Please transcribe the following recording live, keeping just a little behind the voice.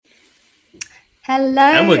Hello,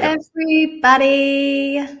 And we're good.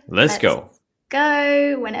 everybody. Let's go.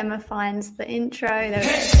 Go when Emma finds the intro. There it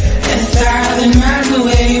is.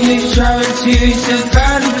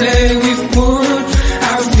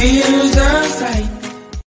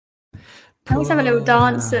 I always have a little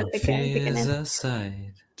dance at the beginning.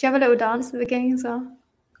 Do you have a little dance at the beginning as well?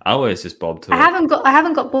 I always just bob to I it.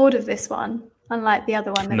 haven't got bored of this one, unlike the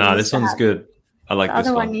other one. No, this one's good. I like the this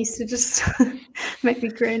other one. one used to just make me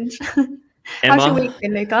cringe. Emma, How's your week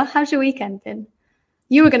been, Luka? How's your weekend been?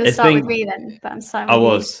 You were going to start with me then, but I'm starting with I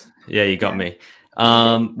was. Yeah, you got me.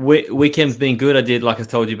 Weekend's been good. I did, like I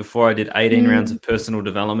told you before, I did 18 rounds of personal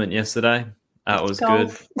development yesterday. That was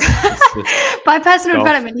golf. Good. By personal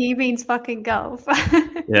development, he means fucking golf.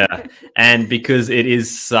 Yeah, and because it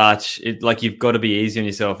is like you've got to be easy on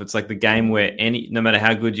yourself. It's like the game where no matter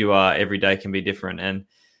how good you are, every day can be different. And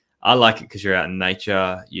I like it because you're out in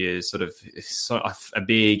nature. You a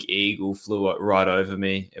big eagle flew right over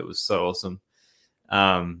me. It was so awesome.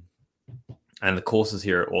 And the courses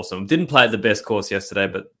here are awesome. Didn't play at the best course yesterday,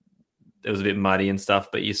 but it was a bit muddy and stuff.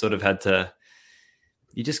 But you sort of had to.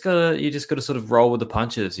 You just gotta sort of roll with the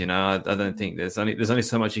punches, you know. I don't think there's only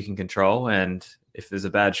so much you can control, and if there's a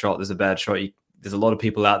bad shot, there's a bad shot. There's a lot of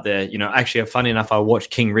people out there, you know. Actually, funny enough, I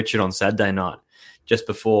watched King Richard on Saturday night just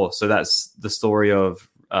before, so that's the story of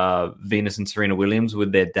Venus and Serena Williams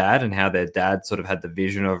with their dad and how their dad sort of had the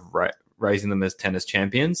vision of raising them as tennis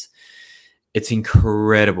champions. It's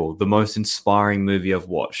incredible, the most inspiring movie I've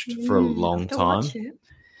watched for a long time,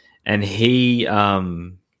 and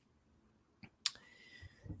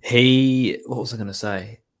what was I going to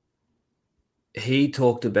say? He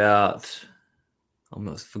talked about, I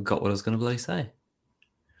almost forgot what I was going to say.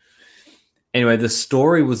 Anyway, the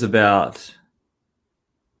story was about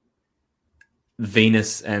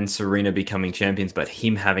Venus and Serena becoming champions, but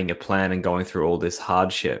him having a plan and going through all this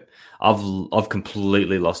hardship. I've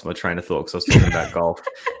completely lost my train of thought because I was talking about golf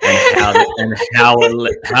and how it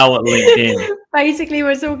linked in. Basically,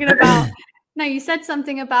 we're talking about. No, you said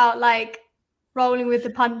something about like rolling with the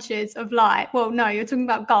punches of life. Well, no, you're talking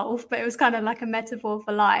about golf, but it was kind of like a metaphor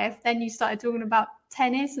for life. Then you started talking about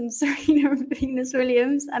tennis and Serena and Venus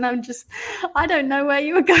Williams, and I don't know where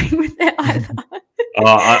you were going with it either.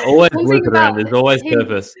 I always loop it around. There's always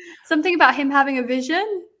purpose. Something about him having a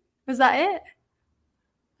vision. Was that it?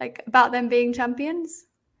 Like about them being champions?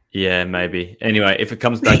 Yeah, maybe. Anyway, if it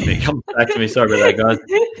comes back to me, it comes back to me. Sorry about that, guys.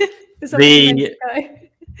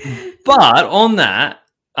 But on that,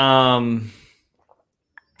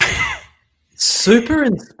 super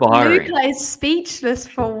inspiring. Luka is speechless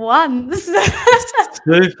for once.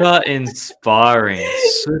 Super inspiring.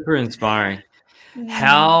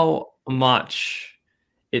 How much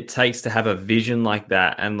it takes to have a vision like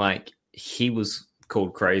that, and like he was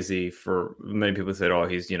called crazy for many people said, oh,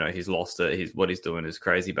 he's lost it. What he's doing is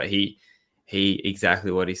crazy, but he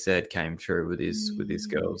exactly what he said came true with his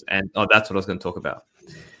girls, and that's what I was going to talk about.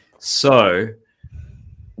 So,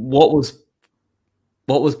 what was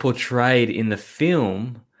portrayed in the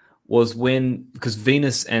film was because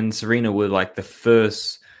Venus and Serena were like the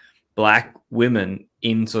first black women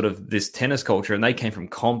in sort of this tennis culture, and they came from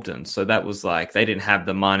Compton. So that was like, they didn't have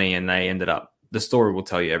the money, and they ended up, the story will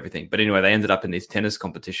tell you everything. But anyway, they ended up in these tennis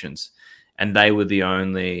competitions, and they were the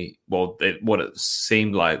only, what it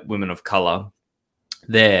seemed like, women of color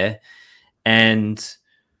there. And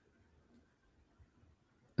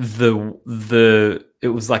it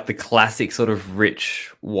was like the classic sort of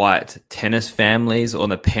rich white tennis families, or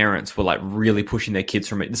the parents were like really pushing their kids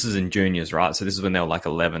from it. This is in juniors, right? So this is when they were like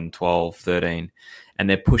 11, 12, 13, and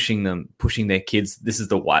they're pushing their kids. This is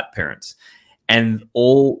the white parents. And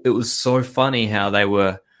it was so funny how they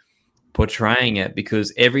were portraying it,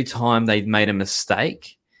 because every time they made a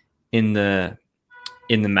mistake in the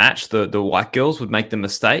match, the white girls would make the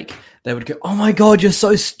mistake. They would go, "Oh my God, you're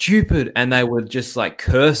so stupid," and they would just like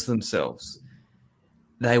curse themselves.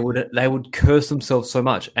 They would curse themselves so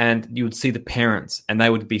much, and you would see the parents, and they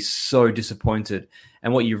would be so disappointed.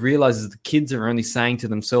 And what you realize is the kids are only saying to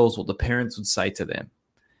themselves what the parents would say to them,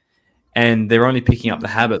 and they're only picking up the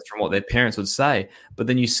habits from what their parents would say. But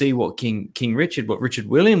then you see what what Richard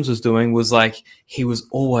Williams was doing was like, he was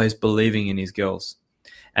always believing in his girls.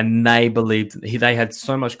 And they believed, they had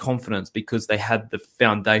so much confidence because they had the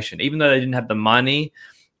foundation. Even though they didn't have the money,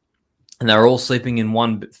 and they were all sleeping in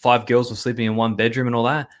 5 girls were sleeping in one bedroom and all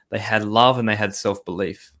that, they had love and they had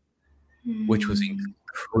self-belief, which was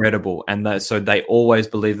incredible. And so they always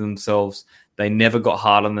believed in themselves. They never got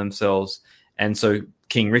hard on themselves. And so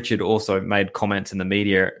King Richard also made comments in the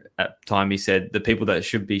media at the time. He said the people that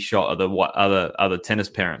should be shot are the other tennis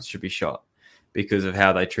parents should be shot because of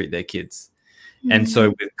how they treat their kids. And so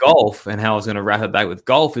with golf, and how I was going to wrap it back with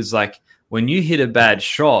golf, is like, when you hit a bad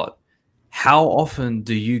shot, how often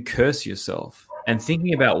do you curse yourself? And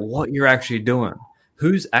thinking about what you're actually doing,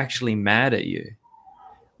 who's actually mad at you?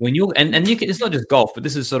 When you're, and you can, it's not just golf, but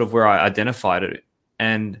this is sort of where I identified it,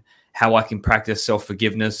 and how I can practice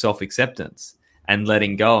self-forgiveness, self-acceptance, and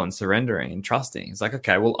letting go and surrendering and trusting. It's like,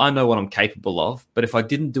 okay, well, I know what I'm capable of, but if I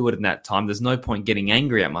didn't do it in that time, there's no point getting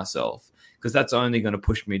angry at myself, because that's only going to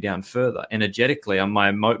push me down further. Energetically,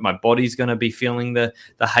 my body's going to be feeling the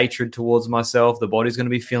hatred towards myself. The body's going to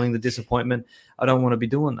be feeling the disappointment. I don't want to be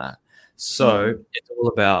doing that. So it's all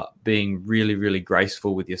about being really, really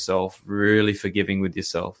graceful with yourself, really forgiving with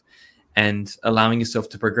yourself, and allowing yourself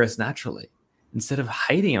to progress naturally instead of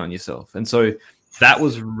hating on yourself. And so that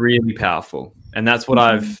was really powerful. And that's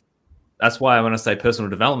what that's why when I say personal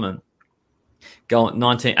development, go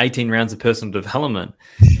 18 rounds of personal development,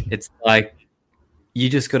 it's like, you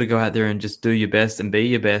just got to go out there and just do your best and be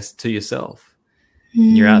your best to yourself.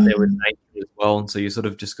 And you're out there with nature as well. And so you sort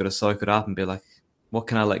of just got to soak it up and be like, what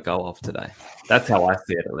can I let go of today? That's how I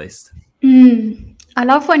see it, at least. I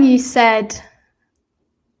love when you said,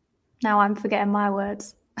 now I'm forgetting my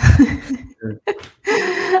words.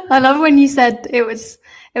 I love when you said it was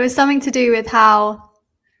something to do with how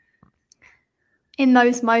in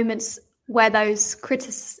those moments where the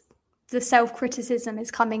self-criticism is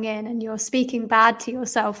coming in and you're speaking bad to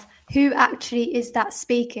yourself, who actually is that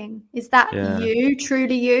speaking? Is that you,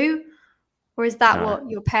 truly you? Or is that what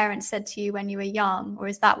your parents said to you when you were young? Or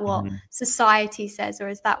is that what society says? Or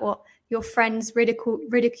is that what your friends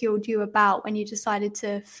ridiculed you about when you decided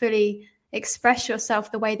to fully express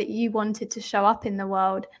yourself the way that you wanted to show up in the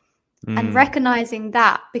world? And recognizing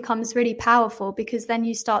that becomes really powerful, because then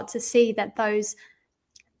you start to see that those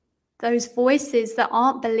voices that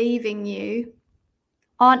aren't believing you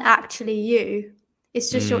aren't actually you.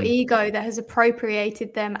 It's just your ego that has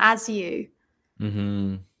appropriated them as you.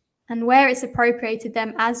 And where it's appropriated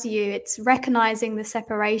them as you, it's recognizing the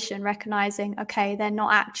separation, recognizing, okay, they're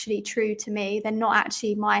not actually true to me. They're not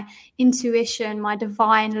actually my intuition, my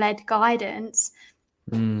divine-led guidance.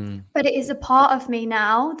 But it is a part of me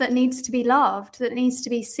now that needs to be loved, that needs to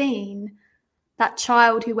be seen. That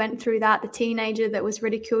child who went through that, the teenager that was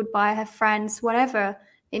ridiculed by her friends, whatever,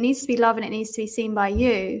 it needs to be loved and it needs to be seen by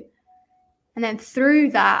you. And then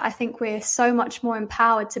through that, I think we're so much more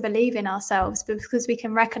empowered to believe in ourselves, because we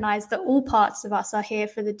can recognize that all parts of us are here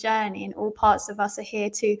for the journey, and all parts of us are here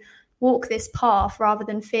to walk this path, rather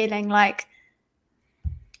than feeling like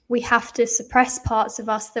we have to suppress parts of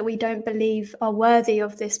us that we don't believe are worthy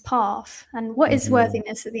of this path. And what is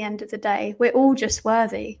worthiness at the end of the day? We're all just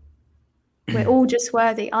worthy. We're all just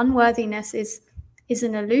worthy. Unworthiness is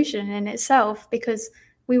an illusion in itself, because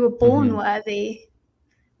we were born worthy.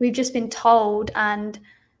 We've just been told and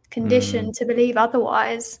conditioned to believe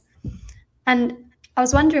otherwise. And I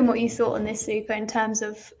was wondering what you thought on this, Luka, in terms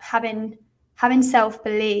of having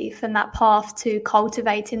self-belief and that path to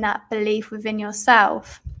cultivating that belief within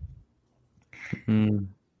yourself.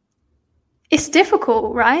 It's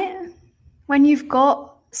difficult, right? When you've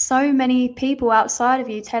got so many people outside of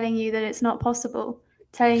you telling you that it's not possible,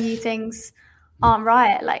 telling you things aren't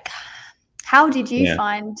right. Like, how did you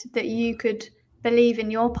find that you could believe in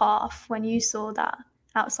your path when you saw that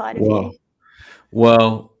outside of you?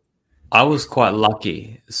 Well, I was quite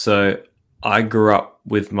lucky. So I grew up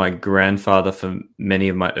with my grandfather for many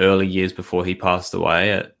of my early years before he passed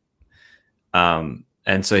away.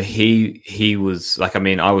 And so he was like, I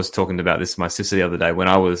mean, I was talking about this to my sister the other day. When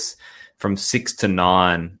I was from 6 to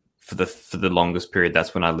 9 for the longest period,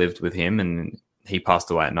 that's when I lived with him, and he passed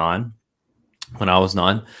away at 9 when I was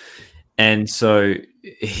 9. And so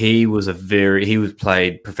he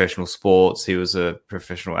played professional sports. He was a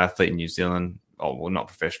professional athlete in New Zealand. Oh, well, not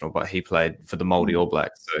professional, but he played for the Māori All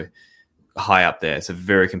Blacks. So high up there. So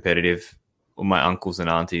very competitive. My uncles and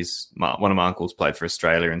aunties, one of my uncles played for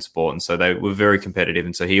Australia in sport. And so they were very competitive.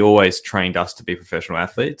 And so he always trained us to be professional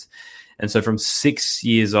athletes. And so from 6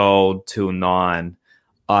 years old till 9,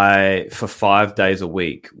 for 5 days a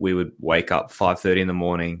week, we would wake up 5:30 in the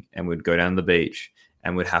morning and we'd go down to the beach,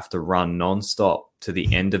 and we'd have to run nonstop to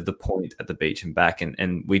the end of the point at the beach and back.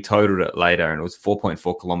 And we totaled it later, and it was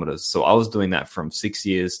 4.4 kilometers. So I was doing that from 6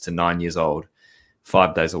 years to 9 years old,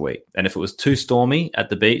 5 days a week. And if it was too stormy at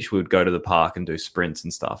the beach, we would go to the park and do sprints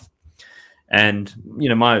and stuff. And,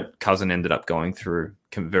 my cousin ended up going through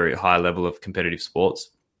a very high level of competitive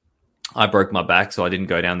sports. I broke my back, so I didn't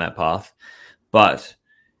go down that path. But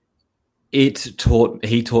he taught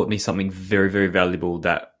me something very, very valuable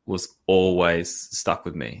that was always stuck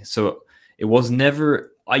with me. So it was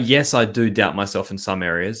never, yes, I do doubt myself in some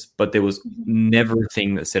areas, but there was never a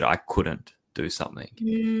thing that said I couldn't. do something.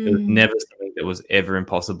 It was never something that was ever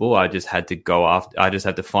impossible. I just had to go after. I just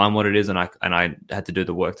had to find what it is, and I had to do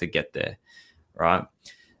the work to get there, right?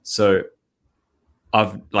 So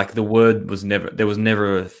the word was never. There was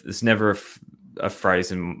never. There's never a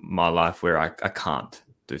phrase in my life where I can't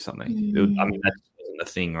do something. I mean, that wasn't a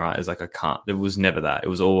thing, right? It's like I can't. There was never that. It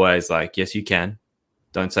was always like, yes, you can.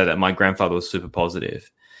 Don't say that. My grandfather was super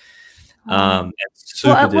positive. What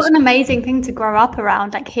an amazing thing to grow up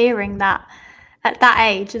around, like hearing that at that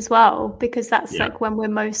age as well, because that's like when we're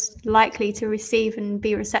most likely to receive and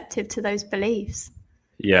be receptive to those beliefs.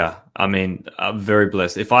 Yeah, I mean, I'm very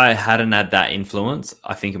blessed. If I hadn't had that influence,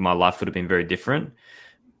 I think my life would have been very different,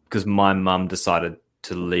 because my mum decided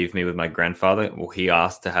to leave me with my grandfather. Well, he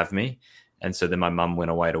asked to have me, and so then my mum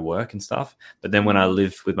went away to work and stuff. But then when I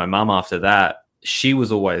lived with my mum after that, she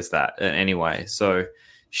was always that anyway. So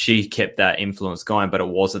she kept that influence going, but it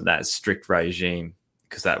wasn't that strict regime,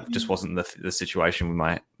 because that just wasn't the situation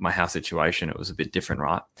with my house situation. It was a bit different,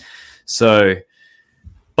 right? So,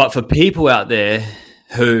 but for people out there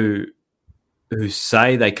who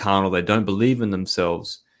say they can't or they don't believe in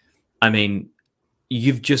themselves, I mean,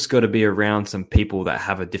 you've just got to be around some people that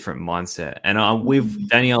have a different mindset. And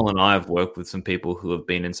Danielle and I have worked with some people who have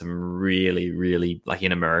been in some really, really, like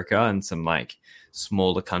in America and some like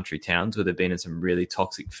smaller country towns where they've been in some really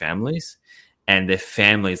toxic families, and their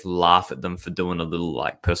families laugh at them for doing a little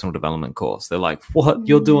like personal development course. They're like, what,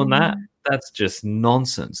 you're doing that? That's just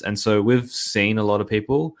nonsense. And so we've seen a lot of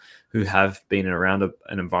people who have been around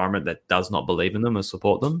an environment that does not believe in them or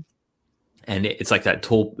support them. And it's like that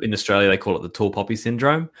tall, in Australia, they call it the tall poppy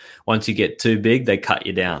syndrome. Once you get too big, they cut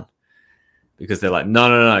you down because they're like,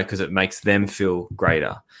 no, because it makes them feel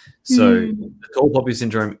greater. So the tall poppy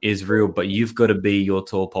syndrome is real, but you've got to be your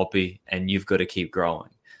tall poppy and you've got to keep growing.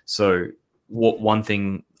 So one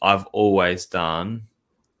thing I've always done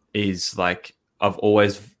is like, I've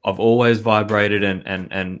always vibrated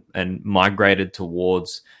and migrated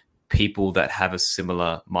towards people that have a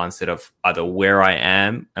similar mindset of either where I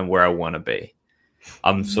am and where I want to be.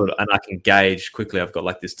 I'm and I can gauge quickly. I've got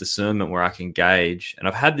like this discernment where I can gauge, and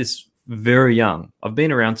I've had this very young. I've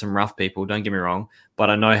been around some rough people, don't get me wrong, but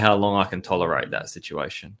I know how long I can tolerate that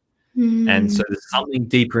situation. And so there's something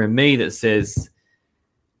deeper in me that says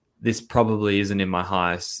this probably isn't in my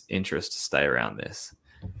highest interest to stay around this.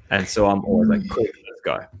 And so I'm always like, quick, let's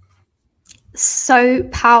go. So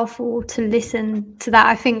powerful to listen to that.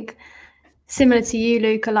 I think similar to you,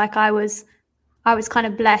 Luka, like I was kind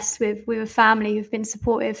of blessed with a family who've been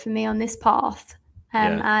supportive for me on this path,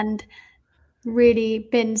 and really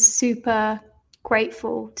been super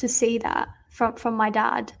grateful to see that from my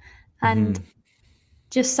dad, and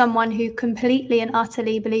just someone who completely and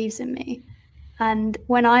utterly believes in me. And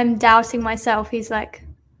when I'm doubting myself, he's like,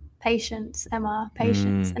 patience, Emma,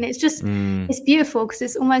 patience. And it's just, it's beautiful because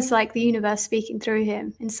it's almost like the universe speaking through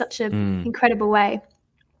him in such an incredible way.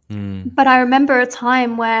 But I remember a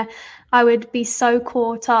time where I would be so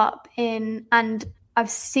caught up in, and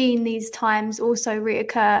I've seen these times also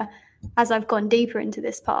reoccur as I've gone deeper into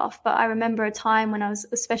this path. But I remember a time when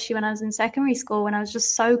especially when I was in secondary school, when I was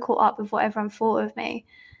just so caught up with what everyone thought of me.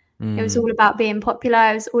 It was all about being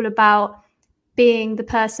popular. It was all about being the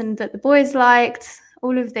person that the boys liked.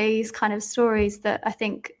 All of these kind of stories that I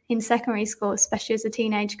think in secondary school, especially as a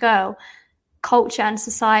teenage girl, culture and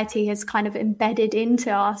society has kind of embedded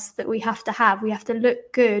into us that we have to have. We have to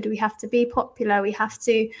look good. We have to be popular. We have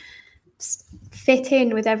to fit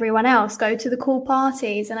in with everyone else, go to the cool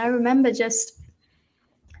parties. And I remember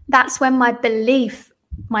that's when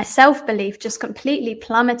my self-belief just completely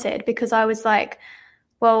plummeted, because I was like,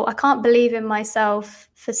 well, I can't believe in myself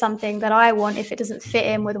for something that I want if it doesn't fit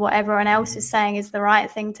in with what everyone else is saying is the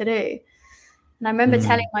right thing to do. And I remember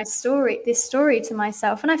telling this story to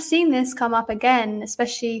myself. And I've seen this come up again,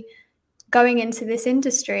 especially going into this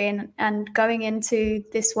industry and going into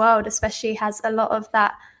this world, especially has a lot of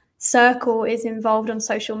that circle is involved on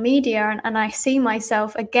social media. And I see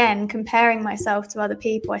myself again, comparing myself to other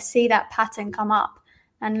people. I see that pattern come up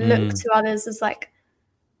and look to others as like,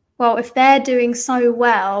 well, if they're doing so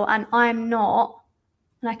well and I'm not,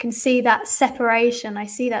 and I can see that separation,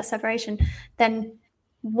 then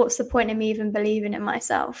what's the point of me even believing in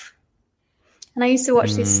myself? And I used to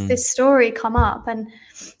watch this story come up, and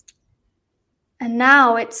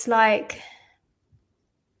now it's like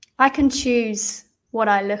I can choose what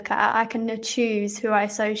I look at. I can choose who I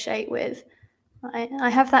associate with.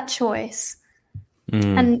 I have that choice.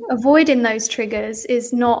 And avoiding those triggers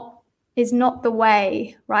is not the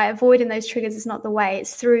way, right? Avoiding those triggers is not the way.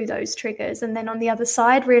 It's through those triggers. And then on the other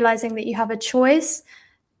side, realizing that you have a choice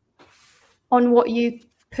on what you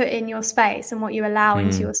put in your space and what you allow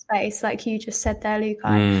into your space, like you just said there,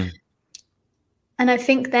 Luka. And I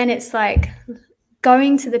think then it's like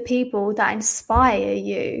going to the people that inspire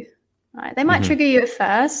you, right? They might trigger you at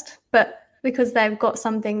first, but because they've got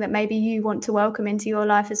something that maybe you want to welcome into your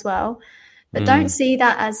life as well. But don't see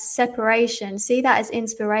that as separation. See that as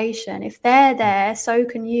inspiration. If they're there, so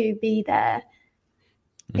can you be there.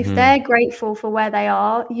 If they're grateful for where they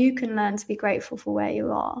are, you can learn to be grateful for where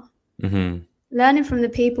you are. Learning from the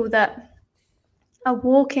people that are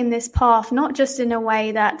walking this path, not just in a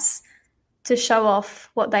way that's to show off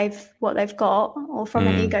what they've got, or from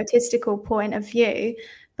an egotistical point of view,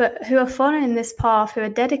 but who are following this path, who are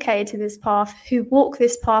dedicated to this path, who walk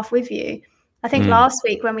this path with you. I think last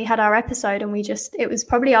week when we had our episode and it was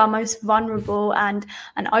probably our most vulnerable and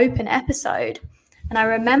an open episode. And I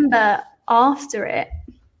remember after it,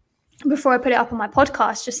 before I put it up on my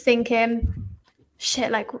podcast, just thinking,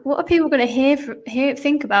 shit, like what are people going to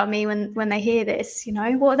think about me when they hear this? You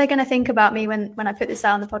know, what are they going to think about me when I put this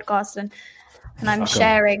out on the podcast and I'm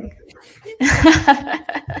sharing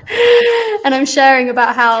and I'm sharing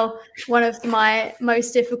about how one of my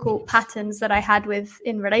most difficult patterns that I had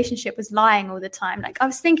in relationship was lying all the time. Like I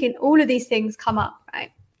was thinking all of these things come up,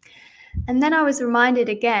 right? And then I was reminded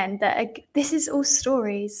again that this is all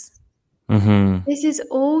stories. This is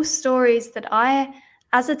all stories that I,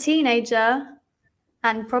 as a teenager,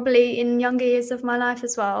 and probably in younger years of my life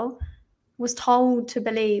as well, was told to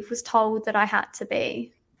believe, was told that I had to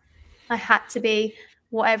be. I had to be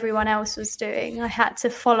what everyone else was doing. I had to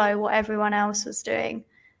follow what everyone else was doing,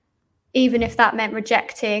 even if that meant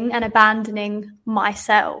rejecting and abandoning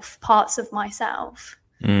myself, parts of myself.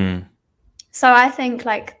 So I think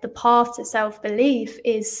like the path to self-belief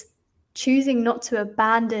is choosing not to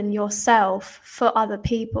abandon yourself for other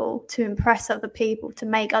people, to impress other people, to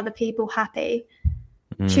make other people happy.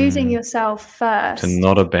 Choosing yourself first. To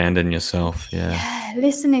not abandon yourself, yeah.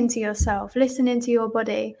 Listening to yourself, listening to your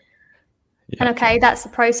body. Yeah. And okay, that's the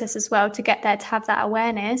process as well to get there, to have that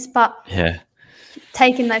awareness. But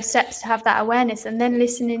taking those steps to have that awareness and then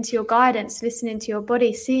listening to your guidance, listening to your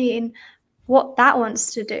body, seeing what that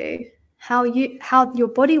wants to do, how your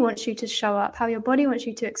body wants you to show up, how your body wants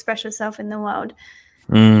you to express yourself in the world.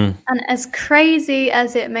 And as crazy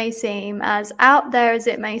as it may seem, as out there as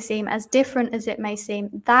it may seem, as different as it may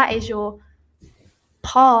seem, that is your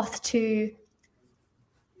path to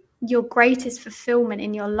your greatest fulfillment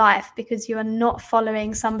in your life, because you are not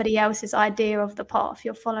following somebody else's idea of the path.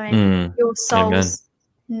 You're following your soul's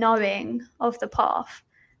knowing of the path,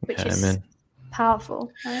 which is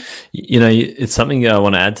powerful. Right? You know, it's something I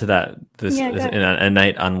want to add to that, this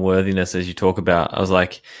innate unworthiness as you talk about. I was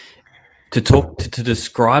like, to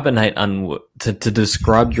describe to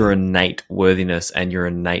describe your innate worthiness and your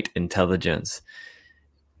innate intelligence.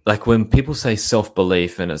 Like when people say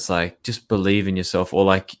self-belief and it's like, just believe in yourself, or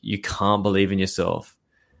like you can't believe in yourself.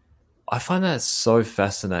 I find that so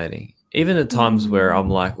fascinating. Even at times where I'm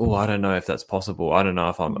like, oh, I don't know if that's possible. I don't know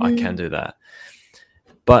if I can do that.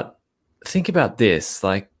 But think about this,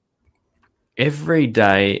 like every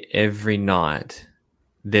day, every night,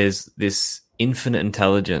 there's this infinite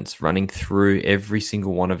intelligence running through every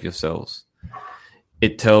single one of your cells.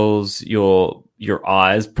 It tells your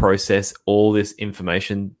eyes process all this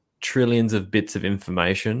information, trillions of bits of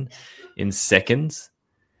information in seconds.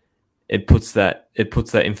 It puts that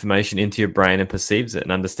information into your brain and perceives it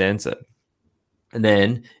and understands it. And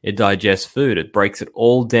then it digests food. It breaks it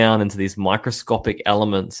all down into these microscopic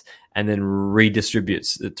elements and then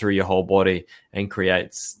redistributes it through your whole body and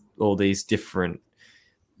creates all these different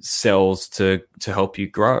cells to help you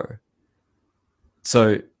grow.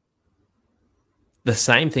 So the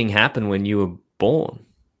same thing happened when you were born.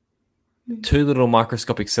 Two little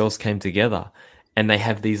microscopic cells came together and they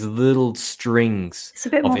have these little strings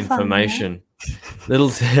of information. Fun, right?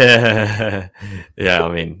 Little yeah,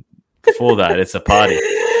 I mean, before that it's a party.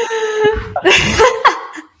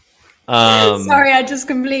 Sorry, I just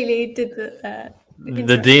completely did the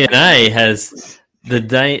DNA has the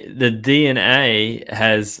DNA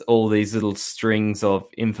has all these little strings of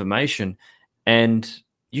information, and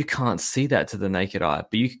you can't see that to the naked eye,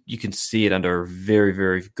 but you can see it under a very,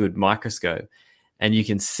 very good microscope, and you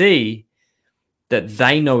can see that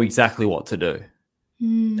they know exactly what to do.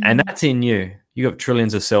 And that's in you. You have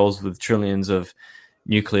trillions of cells with trillions of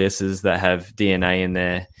nucleuses that have DNA in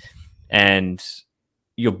there, and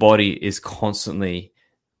your body is constantly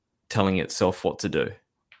telling itself what to do.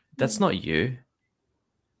 That's not you.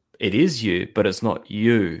 It is you, but it's not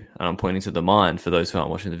you. And I'm pointing to the mind for those who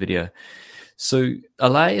aren't watching the video. So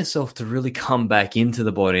allow yourself to really come back into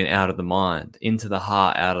the body and out of the mind, into the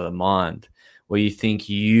heart, out of the mind, where you think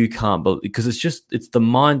you can't believe, because it's the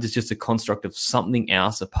mind is just a construct of something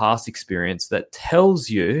else, a past experience that tells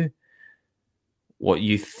you what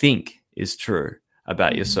you think is true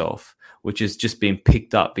about yourself, which is just being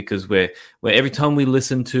picked up because where every time we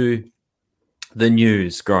listen to the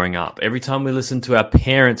news growing up, every time we listen to our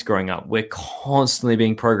parents growing up, we're constantly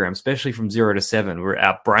being programmed, especially from 0 to 7, where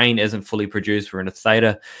our brain isn't fully produced. We're in a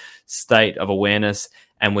theta state of awareness,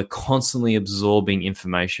 and we're constantly absorbing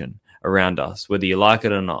information around us, whether you like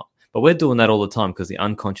it or not. But we're doing that all the time because the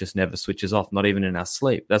unconscious never switches off, not even in our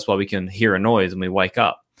sleep. That's why we can hear a noise and we wake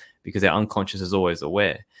up, because our unconscious is always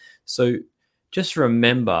aware. So just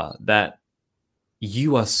remember that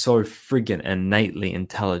you are so friggin' innately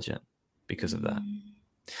intelligent because of that.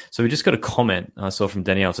 So we just got a comment I saw from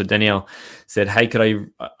Danielle. So Danielle said, hey,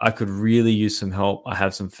 I could really use some help. I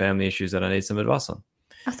have some family issues that I need some advice on.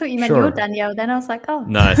 I thought you meant your Danielle then. I was like, oh.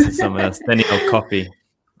 No, it's someone else. Danielle Copy.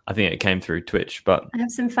 I think it came through Twitch, but I have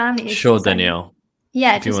some family issues. Sure, Danielle.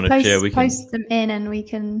 Yeah, if just post them in and we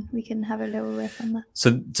can have a little riff on that.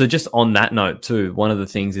 So just on that note too, one of the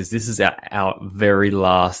things is this is our very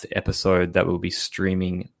last episode that we'll be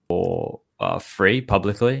streaming for free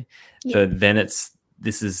publicly. Yeah. So then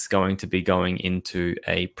this is going to be going into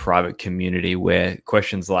a private community where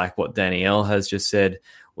questions like what Danielle has just said,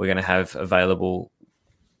 we're going to have available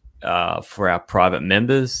for our private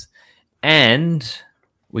members, and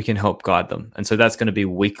we can help guide them. And so that's going to be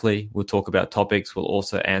weekly. We'll talk about topics. We'll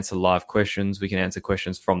also answer live questions. We can answer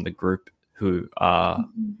questions from the group who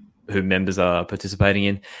members are participating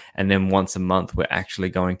in. And then once a month, we're actually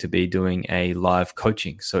going to be doing a live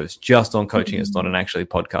coaching. So it's just on coaching. It's not an actually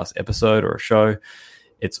podcast episode or a show.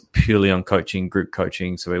 It's purely on coaching, group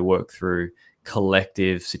coaching. So we work through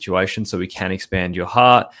collective situations so we can expand your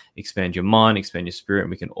heart, expand your mind, expand your spirit,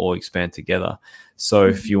 and we can all expand together. So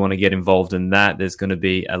if you want to get involved in that, there's going to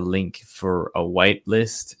be a link for a wait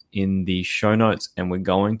list in the show notes, and we're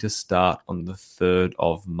going to start on the 3rd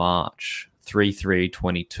of March,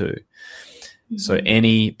 3/3/22. So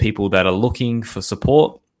any people that are looking for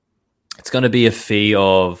support, it's going to be a fee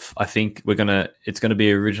of, I think it's going to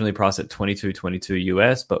be originally priced at $22.22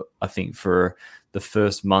 US, but I think for the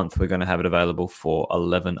first month, we're going to have it available for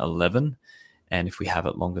 $11.11. And if we have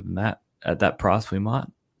it longer than that, at that price, we might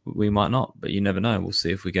not, but you never know. We'll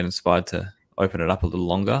see if we get inspired to open it up a little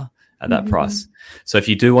longer at that price. So if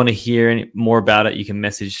you do want to hear any more about it, you can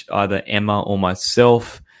message either Emma or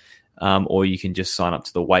myself, or you can just sign up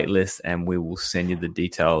to the wait list and we will send you the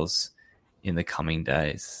details in the coming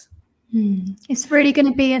days. It's really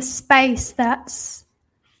going to be a space that's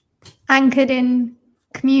anchored in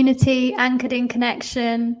community, anchored in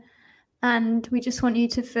connection, and we just want you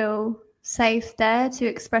to feel safe there to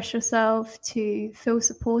express yourself, to feel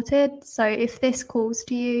supported. So if this calls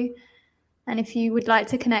to you and if you would like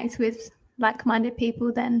to connect with like-minded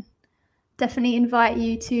people, then definitely invite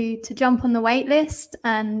you to jump on the wait list,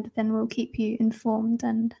 and then we'll keep you informed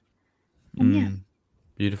and yeah.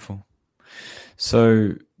 Beautiful.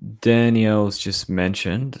 So Danielle's just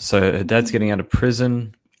mentioned, so her dad's getting out of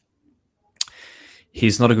prison.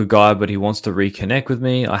 He's not a good guy, but he wants to reconnect with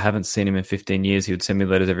me. I haven't seen him in 15 years. He would send me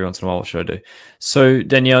letters every once in a while. What should I do? So,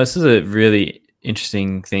 Danielle, this is a really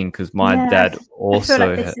interesting thing because my dad also... I feel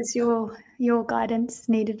like this is your guidance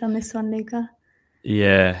needed on this one, Luka.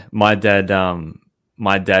 Yeah. My dad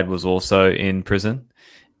was also in prison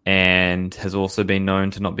and has also been known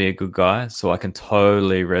to not be a good guy. So I can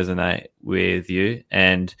totally resonate with you.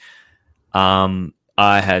 And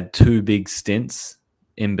I had 2 big stints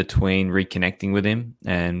in between reconnecting with him,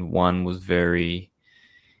 and one was very,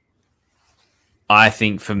 I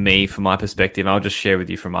think for me, from my perspective, I'll just share with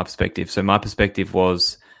you from my perspective. So my perspective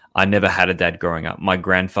was I never had a dad growing up. My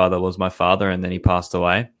grandfather was my father, and then he passed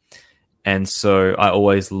away. And so I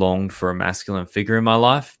always longed for a masculine figure in my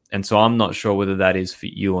life. And so I'm not sure whether that is for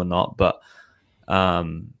you or not, but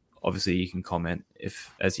obviously you can comment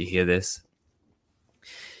as you hear this.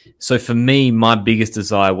 So for me, my biggest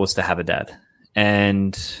desire was to have a dad.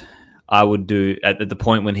 And I would do at the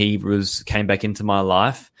point when he came back into my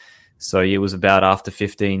life. So it was about after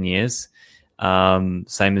 15 years,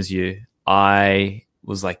 same as you. I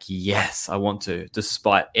was like, yes, I want to,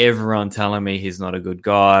 despite everyone telling me he's not a good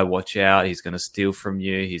guy. Watch out. He's going to steal from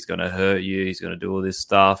you. He's going to hurt you. He's going to do all this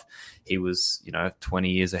stuff. He was, 20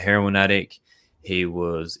 years a heroin addict. He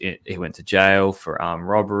went to jail for armed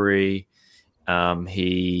robbery.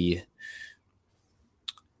 He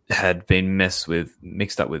had been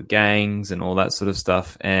mixed up with gangs and all that sort of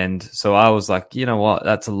stuff. And so I was like, you know what?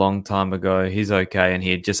 That's a long time ago. He's okay. And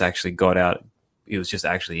he had just actually got out. He was just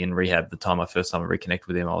actually in rehab the first time I reconnected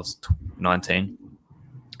with him. I was 19.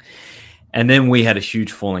 And then we had a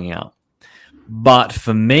huge falling out. But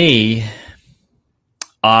for me,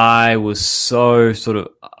 I was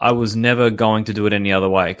I was never going to do it any other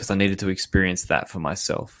way because I needed to experience that for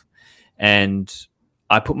myself. And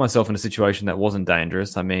I put myself in a situation that wasn't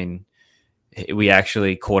dangerous. I mean, we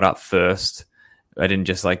actually caught up first. I didn't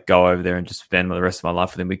just like go over there and just spend the rest of my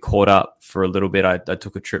life with him. We caught up for a little bit. I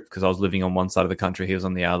took a trip because I was living on one side of the country. He was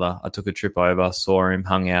on the other. I took a trip over, saw him,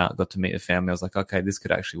 hung out, got to meet the family. I was like, okay, this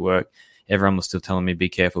could actually work. Everyone was still telling me, be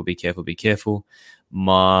careful, be careful, be careful.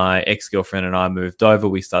 My ex-girlfriend and I moved over.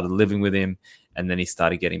 We started living with him, and then he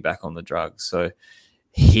started getting back on the drugs. So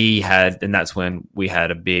and that's when we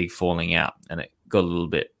had a big falling out, and it got a little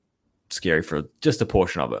bit scary for just a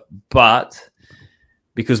portion of it. But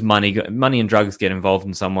because money and drugs get involved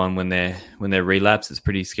in someone when they're relapse, it's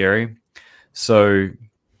pretty scary. So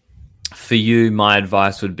for you, my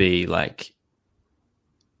advice would be like,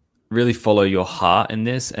 really follow your heart in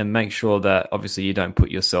this and make sure that obviously you don't put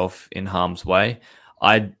yourself in harm's way.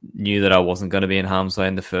 I knew that I wasn't going to be in harm's way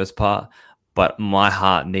in the first part, but my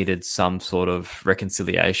heart needed some sort of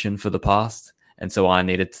reconciliation for the past. And so I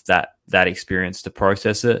needed that experience to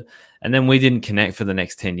process it. And then we didn't connect for the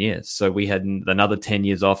next 10 years. So we had another 10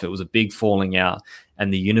 years off. It was a big falling out,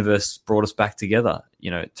 and the universe brought us back together,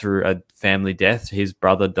 through a family death. His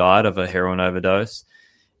brother died of a heroin overdose,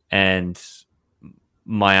 and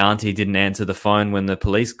my auntie didn't answer the phone when the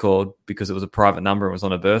police called because it was a private number. It was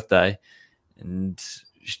on a birthday, and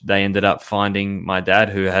they ended up finding my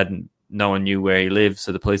dad, no one knew where he lived.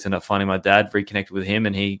 So the police ended up finding my dad, reconnected with him,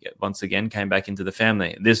 and he once again came back into the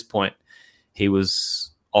family. At this point, he was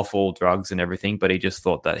off all drugs and everything, but he just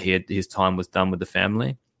thought that his time was done with the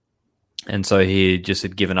family. And so he just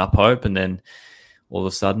had given up hope. And then all of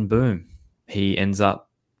a sudden, boom, he ends up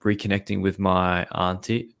reconnecting with my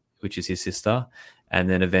auntie, which is his sister. And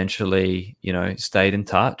then eventually, stayed in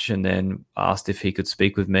touch, and then asked if he could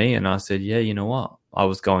speak with me. And I said, yeah, you know what? I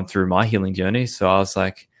was going through my healing journey. So I was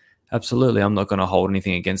like, absolutely, I'm not going to hold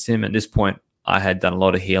anything against him. At this point, I had done a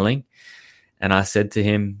lot of healing. And I said to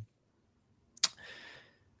him,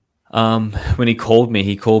 when he called me,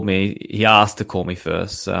 he asked to call me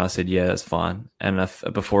first. So I said, yeah, that's fine. And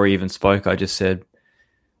before he even spoke, I just said,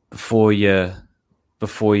 before you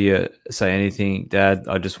say anything, Dad,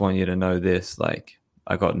 I just want you to know this. Like,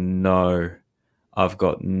 I've got no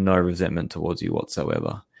resentment towards you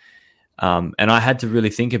whatsoever. And I had to really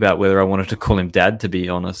think about whether I wanted to call him Dad, to be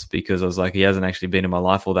honest, because I was like, he hasn't actually been in my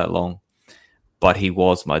life all that long, but he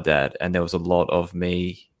was my dad. And there was a lot of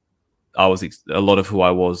me. A lot of who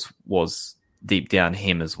I was deep down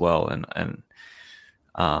him as well. And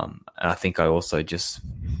I think I also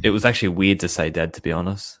it was actually weird to say Dad, to be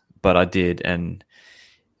honest, but I did. And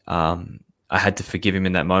I had to forgive him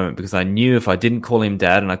in that moment, because I knew if I didn't call him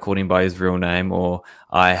Dad and I called him by his real name, or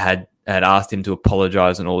I had asked him to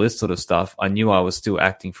apologize and all this sort of stuff, I knew I was still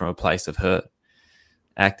acting from a place of hurt,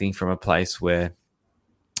 acting from a place where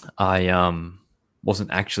I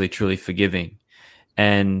wasn't actually truly forgiving.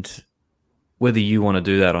 And whether you want to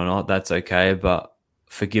do that or not, that's okay. But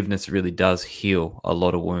forgiveness really does heal a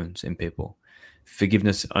lot of wounds in people.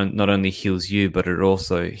 Forgiveness not only heals you, but it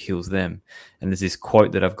also heals them. And there's this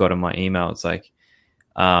quote that I've got in my email. It's like,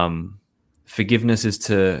 forgiveness is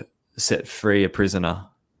to set free a prisoner,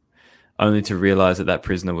 only to realize that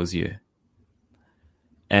prisoner was you.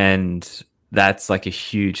 And that's like a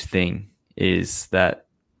huge thing, is that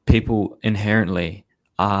people innately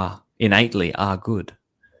are good.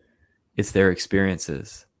 It's their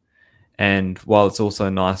experiences. And while it's also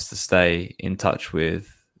nice to stay in touch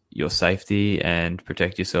with your safety and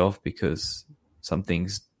protect yourself, because some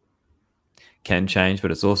things can change,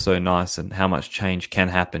 but it's also nice and how much change can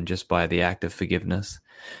happen just by the act of forgiveness.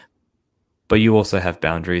 But you also have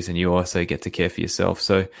boundaries, and you also get to care for yourself.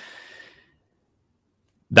 So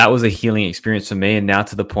that was a healing experience for me. And now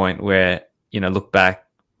to the point where, look back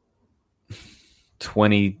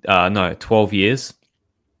 12 years.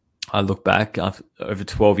 I look back over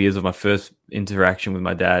 12 years of my first interaction with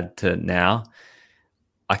my dad to now,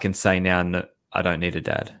 I can say now, no, I don't need a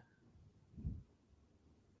dad,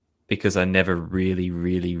 because I never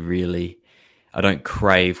really, I don't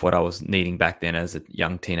crave what I was needing back then as a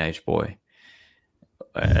young teenage boy,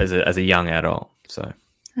 as a young adult. So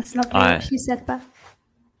that's lovely what she said back.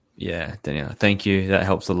 Yeah, Daniela, thank you. That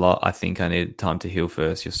helps a lot. I think I need time to heal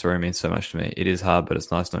first. Your story means so much to me. It is hard, but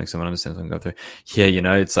it's nice knowing someone understands what I'm going through. Yeah,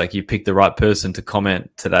 it's like you picked the right person to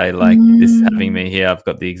comment today. Like this, having me here, I've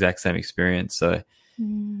got the exact same experience. So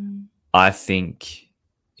I think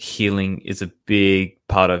healing is a big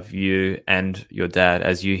part of you and your dad.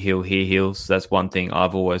 As you heal, he heals. That's one thing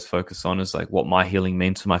I've always focused on, is like what my healing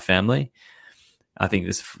means for my family. I think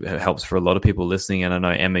this helps for a lot of people listening. And I know,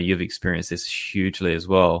 Emma, you've experienced this hugely as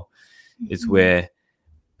well. It's where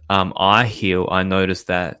I heal, I notice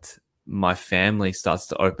that my family starts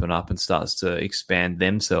to open up and starts to expand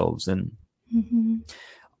themselves. And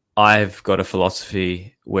I've got a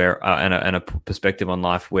philosophy where and a perspective on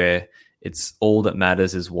life where it's all that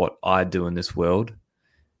matters is what I do in this world.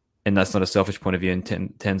 And that's not a selfish point of view in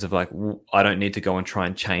terms of like, I don't need to go and try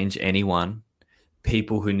and change anyone.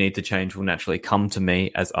 People who need to change will naturally come to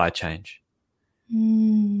me as I change.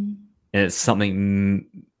 And it's something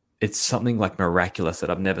like miraculous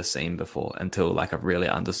that I've never seen before until like I've really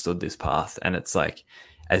understood this path. And it's like,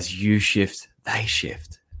 as you shift, they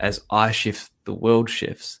shift. As I shift, the world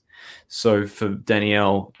shifts. So for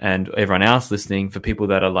Danielle and everyone else listening, for people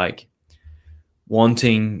that are like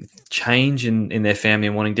wanting change in their family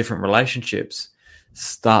and wanting different relationships,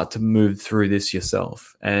 start to move through this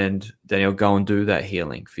yourself. And Danielle, go and do that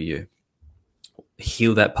healing for you.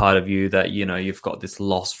 Heal that part of you that, you know, you've got this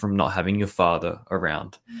loss from not having your father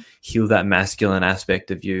around. Heal that masculine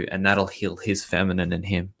aspect of you, and that'll heal his feminine in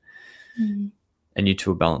him. And you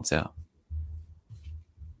two will balance out.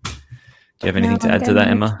 Do you have anything to add to that,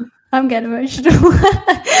 Emma? I'm getting emotional.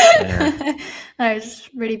 Yeah. No, it's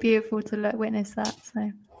really beautiful to witness that.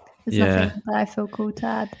 So there's nothing that I feel called to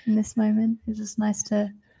add in this moment. It's just nice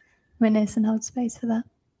to witness and hold space for that.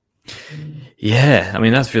 Yeah, I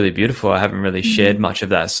mean, that's really beautiful. I haven't really shared much of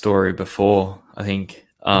that story before. I think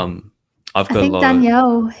I think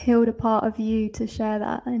Danielle healed a part of you to share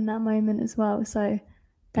that in that moment as well. So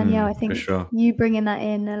Danielle, I think you bringing that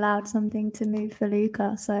in allowed something to move for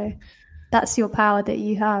Luka. So that's your power that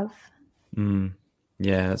you have.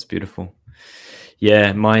 Yeah, that's beautiful.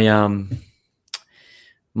 Yeah, my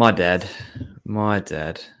dad,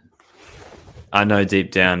 I know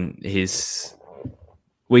deep down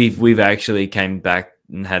we've actually came back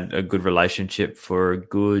and had a good relationship for a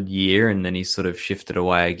good year, and then he sort of shifted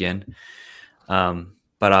away again. But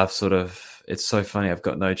it's so funny, I've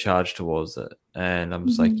got no charge towards it. And I'm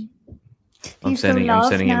just like, I'm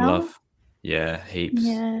sending him love. Yeah, heaps.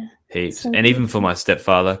 Yeah. Heaps. So and even for my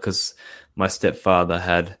stepfather, because my stepfather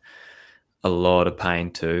had a lot of pain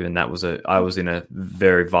too. And I was in a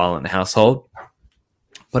very violent household,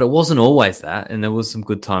 but it wasn't always that. And there was some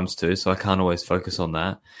good times too. So I can't always focus on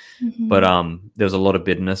that. But there was a lot of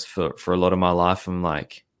bitterness for a lot of my life. I'm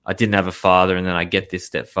like, I didn't have a father. And then I get this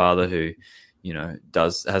stepfather who, you know,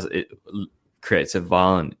 creates a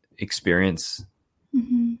violent experience.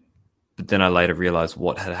 But then I later realized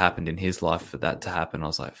what had happened in his life for that to happen. I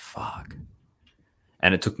was like, fuck.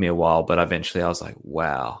 And it took me a while, but eventually I was like,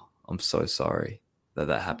 wow, I'm so sorry that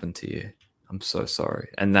happened to you. I'm so sorry.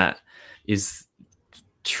 And that is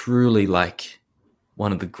truly like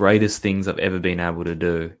one of the greatest things I've ever been able to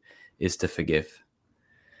do is to forgive.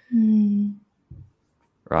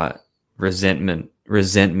 Right? Resentment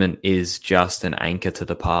is just an anchor to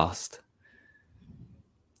the past.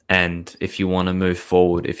 And if you want to move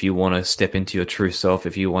forward, if you want to step into your true self,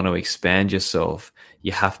 if you want to expand yourself,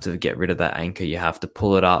 you have to get rid of that anchor. You have to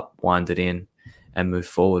pull it up, wind it in, and move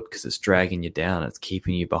forward, because it's dragging you down. It's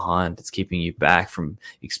keeping you behind. It's keeping you back from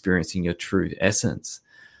experiencing your true essence.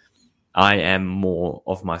 I am more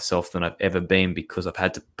of myself than I've ever been because I've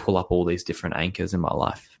had to pull up all these different anchors in my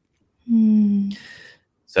life.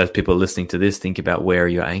 So as people listening to this, think about, where are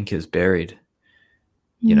your anchors buried?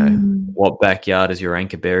 You know, what backyard is your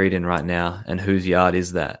anchor buried in right now? And whose yard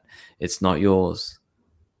is that? It's not yours.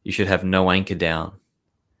 You should have no anchor down.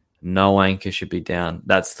 No anchor should be down.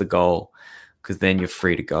 That's the goal, because then you're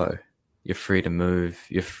free to go. You're free to move.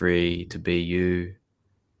 You're free to be you.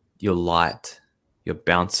 You're light. You're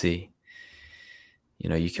bouncy. You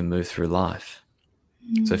know, you can move through life.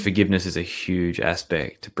 So forgiveness is a huge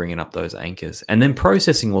aspect to bringing up those anchors and then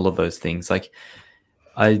processing all of those things. Like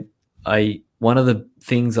one of the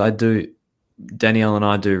things I do, Danielle and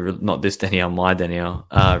I do, not this Danielle, my Danielle,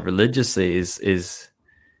 religiously is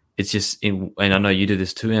it's just and I know you do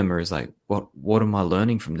this too, Emma, is like, what am I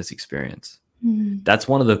learning from this experience? That's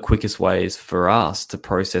one of the quickest ways for us to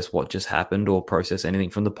process what just happened or process anything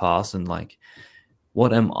from the past. And like,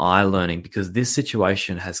 what am I learning? Because this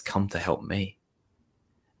situation has come to help me,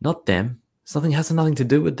 not them. Something has nothing to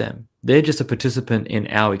do with them. They're just a participant in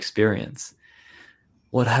our experience.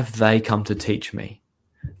 What have they come to teach me?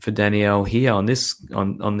 For Danielle here on this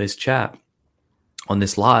chat, on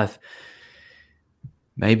this live,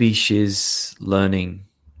 maybe she's learning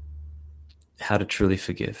how to truly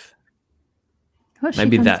forgive. What's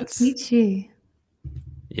maybe she come to teach you?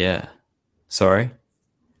 Yeah. Sorry?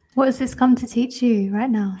 What has this come to teach you right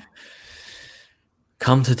now?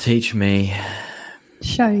 Come to teach me.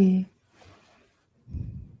 Show you.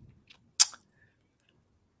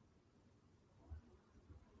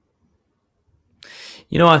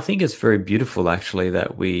 I think it's very beautiful actually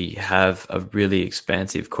that we have a really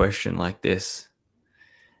expansive question like this.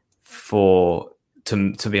 To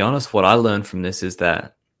be honest, what I learned from this is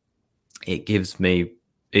that it gives me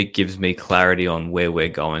clarity on where we're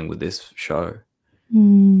going with this show.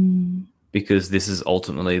 Because this is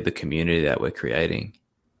ultimately the community that we're creating.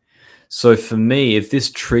 So for me, if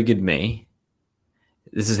this triggered me,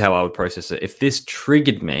 this is how I would process it. If this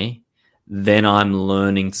triggered me, then I'm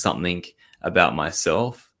learning something about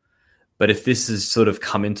myself. But if this has sort of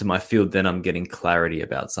come into my field, then I'm getting clarity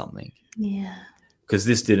about something. Yeah. Because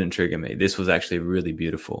this didn't trigger me. This was actually really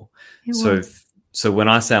beautiful. So when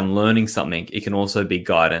I say I'm learning something, it can also be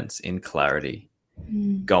guidance in clarity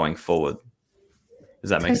going forward. Does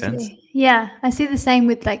that make sense? Yeah. I see the same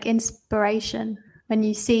with like inspiration. When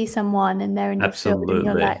you see someone and they're in your field and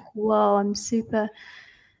you're like, whoa, I'm super,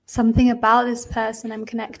 something about this person I'm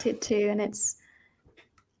connected to. And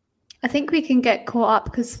I think we can get caught up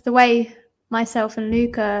because the way myself and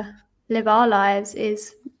Luka live our lives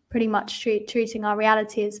is pretty much treating our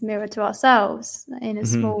reality as a mirror to ourselves in a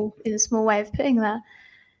small way of putting that.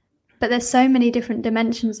 But there's so many different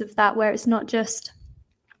dimensions of that where it's not just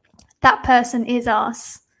that person is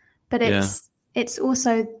us, but it's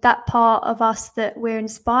also that part of us that we're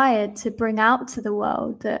inspired to bring out to the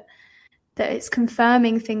world, that it's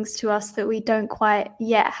confirming things to us that we don't quite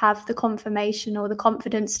yet have the confirmation or the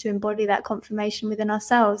confidence to embody that confirmation within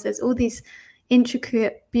ourselves. There's all these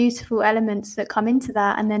intricate, beautiful elements that come into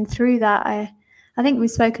that. And then through that, I think we've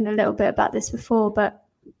spoken a little bit about this before, but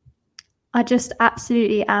I just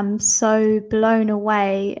absolutely am so blown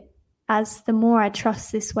away as the more I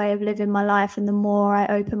trust this way of living my life and the more I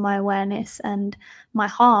open my awareness and my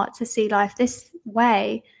heart to see life this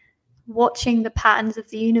way, watching the patterns of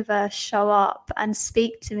the universe show up and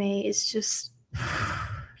speak to me is just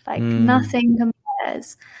like nothing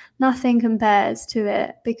compares to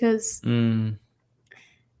it, because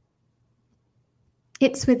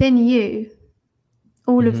it's within you.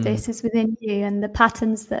 All of this is within you, and the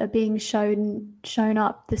patterns that are being shown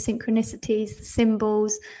up, the synchronicities, the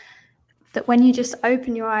symbols, that when you just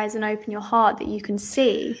open your eyes and open your heart, that you can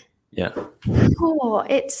see. Yeah. Oh,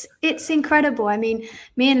 it's incredible. I mean,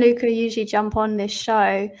 me and Luka usually jump on this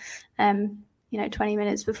show, 20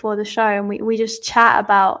 minutes before the show, and we just chat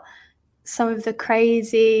about some of the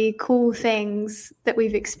crazy, cool things that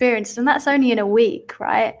we've experienced. And that's only in a week,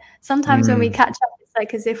 right? Sometimes when we catch up, it's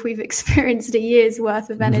like as if we've experienced a year's worth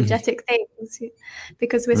of energetic things,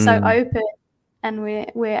 because we're so open and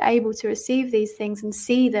we're able to receive these things and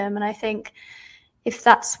see them. And I think if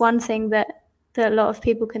that's one thing that a lot of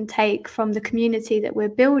people can take from the community that we're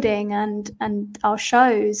building and our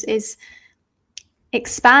shows, is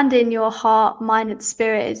expanding your heart, mind, and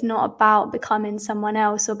spirit is not about becoming someone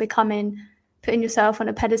else or putting yourself on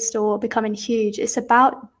a pedestal or becoming huge. It's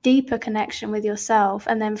about deeper connection with yourself,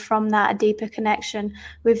 and then from that, a deeper connection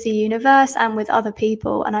with the universe and with other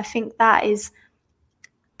people. And I think that is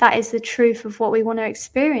the truth of what we want to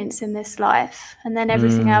experience in this life. And then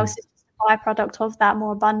everything else is just a byproduct of that: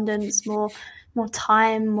 more abundance, more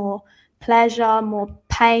time, more pleasure, more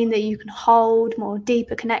pain that you can hold, more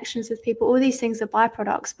deeper connections with people. All these things are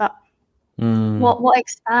byproducts, but what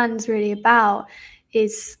expands really about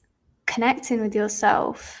is connecting with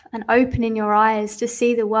yourself and opening your eyes to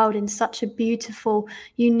see the world in such a beautiful,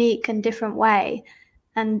 unique and different way.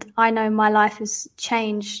 And I know my life has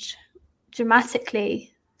changed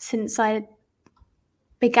dramatically since I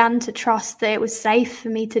began to trust that it was safe for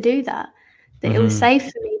me to do that it was safe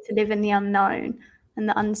for me to live in the unknown and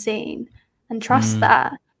the unseen, and trust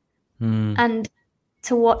that. And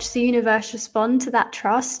to watch the universe respond to that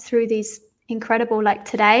trust through these incredible, like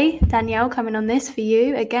today, Danielle coming on this for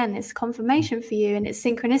you, again, it's confirmation for you, and it's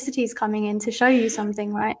synchronicities coming in to show you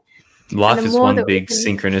something, right? Life is one big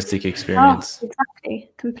synchronistic experience. Oh,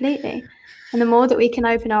 exactly, completely. And the more that we can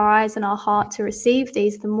open our eyes and our heart to receive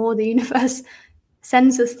these, the more the universe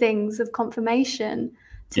sends us things of confirmation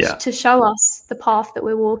to show us the path that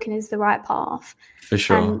we're walking is the right path. For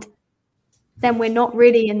sure. And then we're not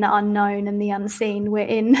really in the unknown and the unseen. We're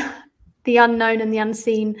in the unknown and the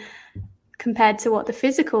unseen compared to what the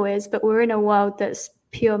physical is, but we're in a world that's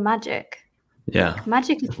pure magic. Yeah. Like,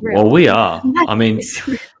 magic is real. Well, we are. I mean,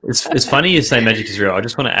 it's funny you say magic is real. I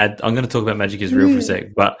just want to add, I'm going to talk about magic is real for a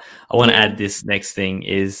sec, but I want to add this next thing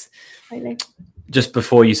is just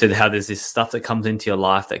before you said how there's this stuff that comes into your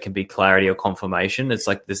life that can be clarity or confirmation. It's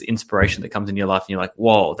like this inspiration that comes in your life and you're like,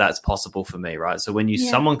 whoa, that's possible for me, right? So when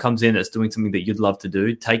someone comes in that's doing something that you'd love to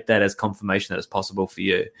do, take that as confirmation that it's possible for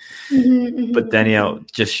you. But Danielle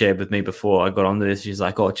just shared with me before I got onto this, she's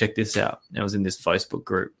like, oh, check this out. And I was in this Facebook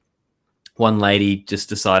group one lady just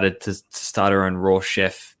decided to start her own raw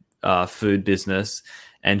chef food business,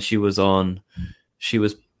 and she was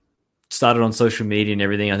started on social media and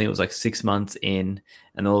everything. I think it was like 6 months in,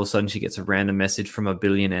 and all of a sudden she gets a random message from a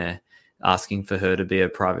billionaire asking for her to be a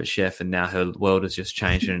private chef, and now her world has just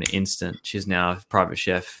changed in an instant. She's now a private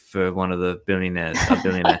chef for one of the billionaires, a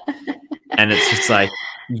billionaire. And it's just like,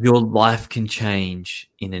 your life can change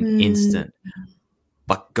in an instant,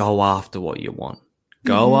 but go after what you want.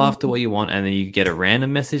 Go after what you want, and then you get a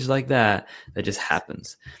random message like that just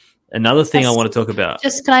happens. Another thing I want to talk about.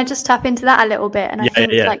 Can I just tap into that a little bit? And I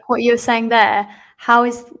think like what you were saying there,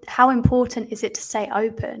 how important is it to stay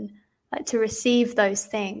open, like to receive those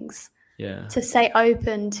things? Yeah. To stay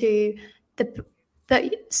open to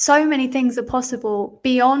that so many things are possible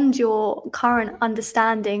beyond your current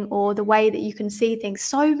understanding or the way that you can see things.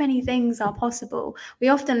 So many things are possible. We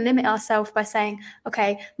often limit ourselves by saying,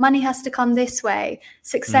 okay, money has to come this way,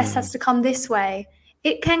 success has to come this way.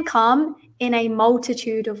 It can come in a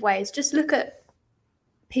multitude of ways. Just look at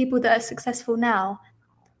people that are successful now.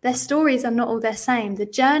 Their stories are not all the same. The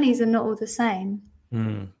journeys are not all the same.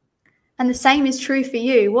 And the same is true for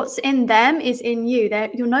you. What's in them is in you.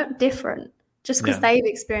 You're not different just because they've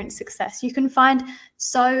experienced success. You can find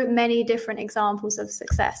so many different examples of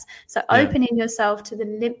success. So opening yourself to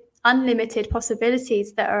the unlimited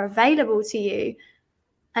possibilities that are available to you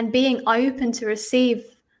and being open to receive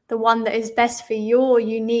the one that is best for your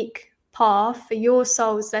unique path, for your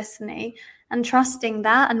soul's destiny, and trusting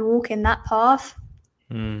that and walking that path,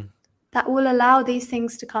 that will allow these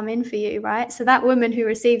things to come in for you, right? So that woman who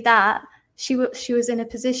received that, she was in a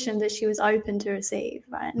position that she was open to receive,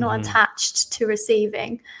 right? Not attached to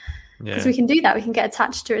receiving. Because we can do that. We can get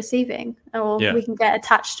attached to receiving, or we can get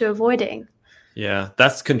attached to avoiding. Yeah,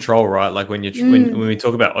 that's control, right? Like when when we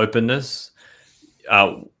talk about openness,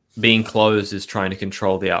 being closed is trying to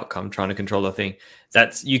control the outcome, trying to control the thing.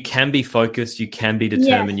 You can be focused, you can be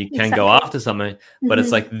determined, you can go after something, but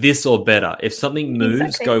it's like this or better. If something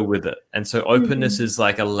moves, go with it. And so openness is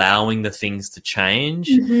like allowing the things to change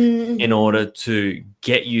in order to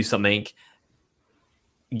get you something,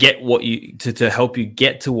 to help you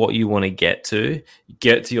get to what you want to get to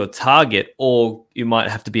your target, or you might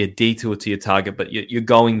have to be a detour to your target, but you're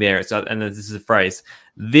going there. And this is a phrase,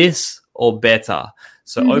 this or better.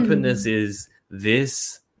 So openness is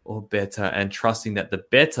this or better, and trusting that the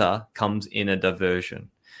better comes in a diversion.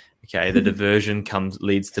 Okay, the diversion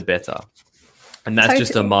leads to better, and that's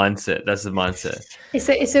just a mindset. That's the mindset.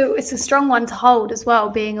 It's a strong one to hold as well.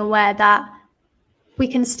 Being aware that we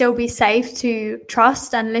can still be safe to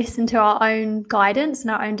trust and listen to our own guidance and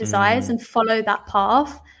our own desires and follow that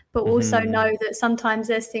path, but also know that sometimes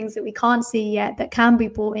there's things that we can't see yet that can be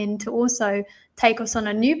brought in to also take us on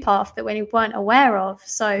a new path that we weren't aware of.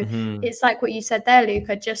 So it's like what you said there,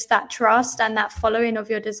 Luka, just that trust and that following of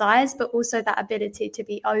your desires, but also that ability to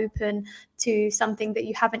be open to something that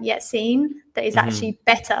you haven't yet seen that is actually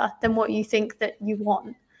better than what you think that you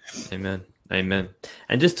want. Amen.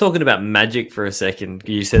 And just talking about magic for a second,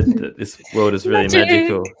 you said that this world is really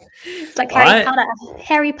magical. It's like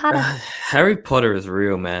Harry Potter. Harry Potter is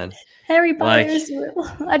real, man. Harry Potter is real.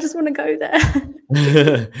 I just want to go there.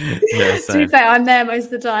 To be fair, I'm there most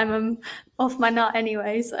of the time. I'm off my nut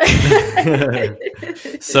anyway. So.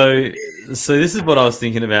 so this is what I was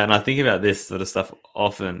thinking about, and I think about this sort of stuff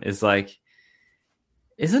often. Is like,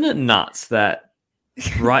 isn't it nuts that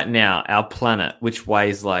right now our planet, which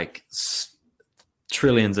weighs like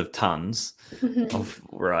trillions of tons of,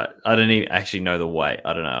 right? I don't even actually know the weight.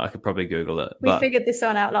 I don't know. I could probably Google it. We figured this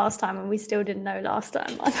one out last time, and we still didn't know last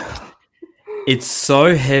time. It's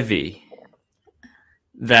so heavy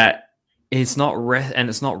that it's not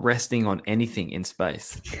resting on anything in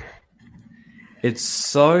space. It's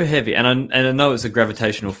so heavy, and I know it's a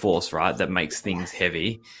gravitational force, right, that makes things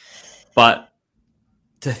heavy. But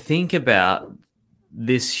to think about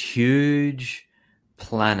this huge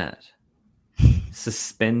planet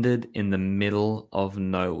suspended in the middle of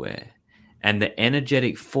nowhere, and the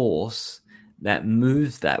energetic force that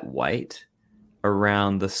moves that weight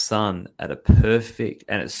around the sun and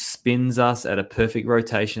it spins us at a perfect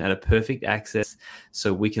rotation, at a perfect axis,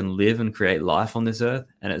 so we can live and create life on this earth.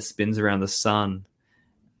 And it spins around the sun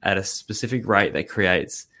at a specific rate that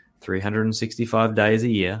creates 365 days a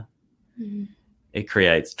year. It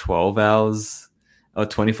creates 12 hours or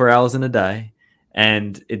 24 hours in a day.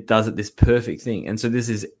 And it does it this perfect thing. And so this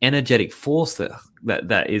is energetic force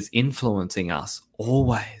that is influencing us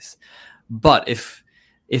always. But if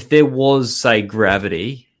there was, say,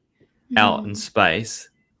 gravity out in space,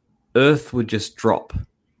 Earth would just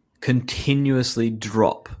continuously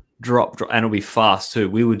drop drop, and it'll be fast too.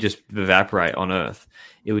 We would just evaporate on Earth.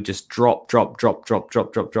 It would just drop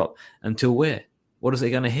until where? What is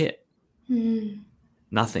it going to hit?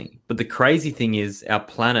 Nothing. But the crazy thing is our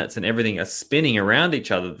planets and everything are spinning around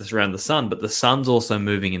each other, around the sun, but the sun's also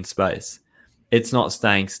moving in space. It's not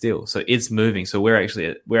staying still. So it's moving. So we're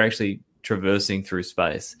actually traversing through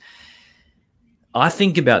space. I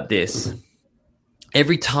think about this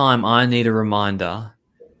every time I need a reminder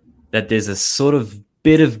that there's a sort of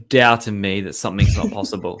bit of doubt in me that something's not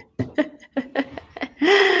possible.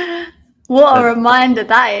 What a reminder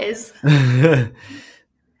that is.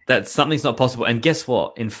 That something's not possible. And guess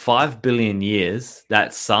what? In 5 billion years,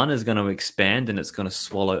 that sun is going to expand and it's going to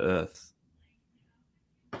swallow Earth.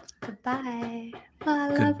 Goodbye, my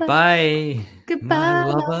lover. Goodbye,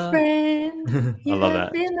 my friend. I love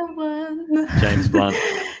that. Been the one. James Blunt.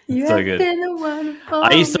 You so have good. Been the one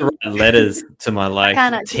I used to write letters to my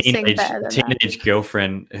teenage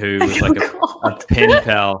girlfriend who was like a pen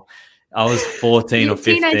pal. I was 14 or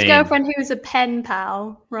 15. Teenage girlfriend who was a pen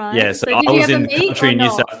pal, right? Yeah, so I was in country New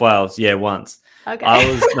South Wales. Yeah, once.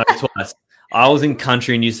 Okay. Twice. I was in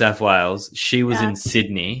country New South Wales. She was in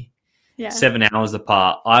Sydney. Yeah. 7 hours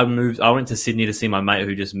apart. I went to Sydney to see my mate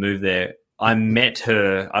who just moved there. I met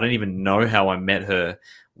her. I don't even know how I met her.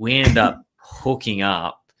 We ended up hooking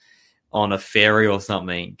up on a ferry or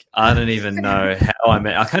something. I don't even know how I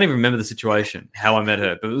met. I can't even remember the situation, how I met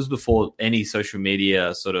her, but it was before any social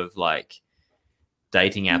media sort of like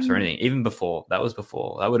dating apps or anything. Even before, that was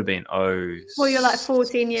before. That would have been Well, you're like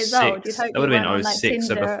 14 years old. You'd hope that would have been 06,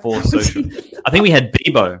 so before social. Years. I think we had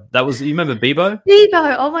Bebo. You remember Bebo?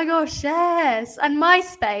 Bebo, oh my gosh, yes. And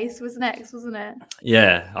MySpace was next, wasn't it?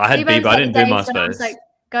 Yeah, I had Bebo. I didn't do MySpace. I was like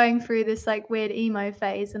going through this like weird emo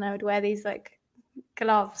phase, and I would wear these like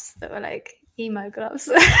gloves that were like emo gloves.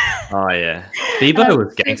 Oh yeah, Bebo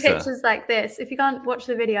was gangster. Pictures like this. If you can't watch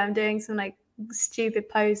the video, I'm doing some like stupid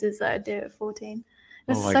poses that I do at 14. It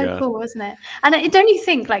was so cool, wasn't it? And don't you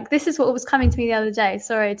think like this is what was coming to me the other day?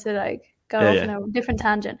 Sorry to like go off on a different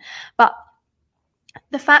tangent, but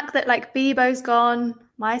the fact that like Bebo's gone,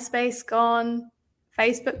 MySpace gone,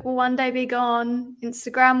 Facebook will one day be gone,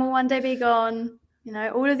 Instagram will one day be gone. You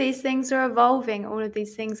know, all of these things are evolving. All of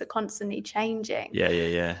these things are constantly changing.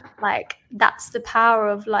 Yeah. Like that's the power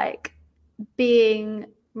of like being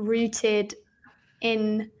rooted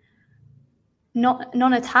in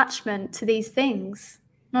non-attachment to these things,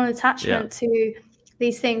 non-attachment to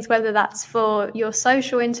these things, whether that's for your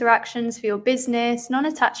social interactions, for your business,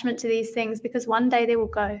 non-attachment to these things, because one day they will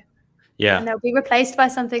go. Yeah. And they'll be replaced by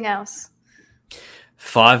something else.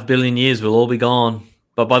 5 billion years will all be gone.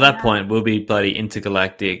 But by that point, we'll be bloody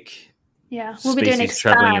intergalactic. Yeah, we'll be doing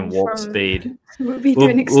traveling in warp speed. We'll be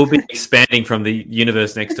expanding from the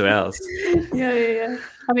universe next to ours. Yeah.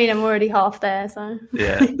 I mean, I'm already half there, so.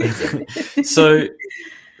 Yeah. So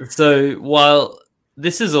while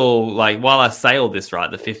this is all like, while I say all this,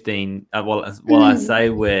 right, the 15, while I say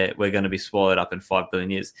we're going to be swallowed up in 5 billion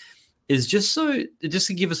years, is just to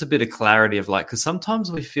give us a bit of clarity of like, because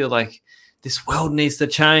sometimes we feel like this world needs to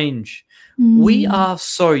change. We are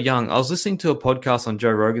so young. I was listening to a podcast on Joe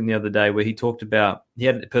Rogan the other day where he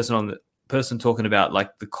had a person talking about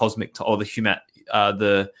like the cosmic or the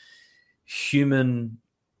humanity's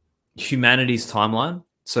timeline.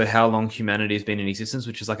 So how long humanity has been in existence,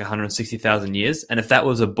 which is like 160,000 years. And if that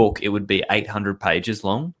was a book, it would be 800 pages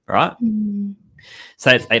long, right?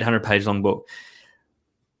 Say it's 800 page long book.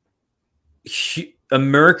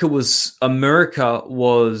 America was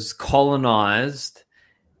colonized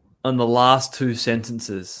on the last two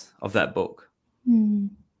sentences of that book.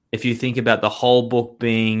 If you think about the whole book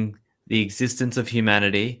being the existence of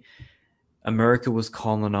humanity, America was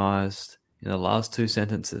colonized in the last two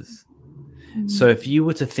sentences. So if you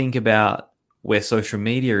were to think about where social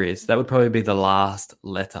media is, that would probably be the last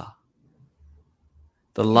letter.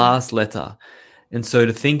 The last letter. And so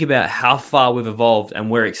to think about how far we've evolved,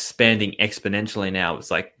 and we're expanding exponentially now,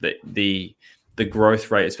 it's like the growth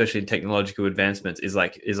rate, especially in technological advancements, is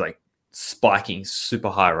like spiking super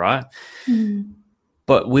high, right?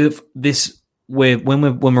 But with this, when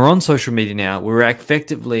we're on social media now, we're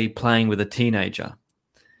effectively playing with a teenager,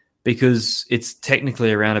 because it's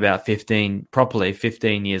technically around about 15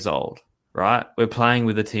 years old, right? We're playing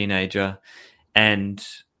with a teenager, and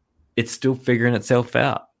it's still figuring itself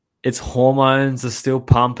out. Its hormones are still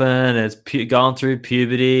pumping. It's going through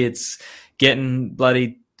puberty. It's getting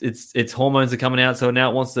bloody. Its hormones are coming out, so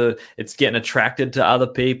now it's getting attracted to other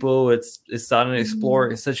people. It's starting to explore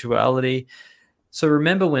its sexuality. So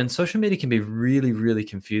remember, when social media can be really, really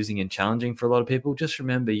confusing and challenging for a lot of people, just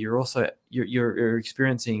remember you're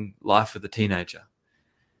experiencing life with a teenager.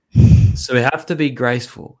 So we have to be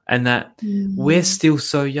graceful, and that we're still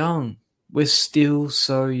so young. We're still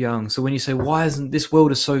so young. So when you say, why isn't this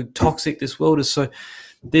world is so toxic? This world is so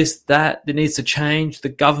this, that, it needs to change. The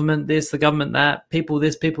government this, the government that, people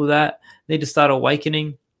this, people that, need to start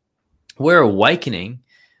awakening. We're awakening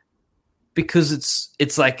because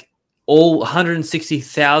it's like all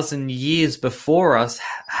 160,000 years before us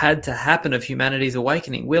had to happen of humanity's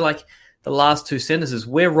awakening. We're like the last two sentences.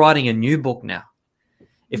 We're writing a new book now.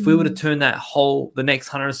 If we were to turn the next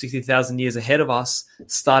 160,000 years ahead of us,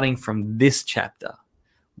 starting from this chapter,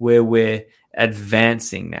 where we're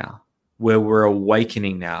advancing now, where we're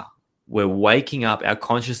awakening now, we're waking up, our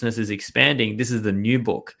consciousness is expanding. This is the new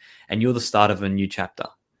book, and you're the start of a new chapter.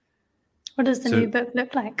 What does the new book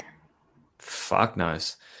look like? Fuck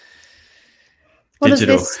knows. What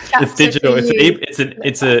digital. Does this chapter it's digital.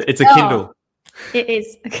 It's a Kindle. It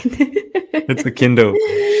is. It's a Kindle.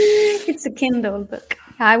 It's a Kindle book.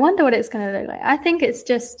 I wonder what it's going to look like. I think it's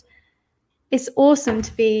awesome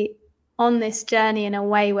to be on this journey in a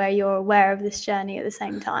way where you're aware of this journey at the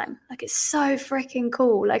same time. Like, it's so freaking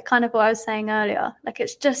cool. Like, kind of what I was saying earlier. Like,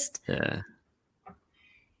 it's just,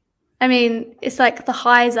 I mean, it's like the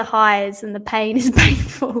highs are highs and the pain is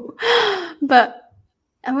painful, but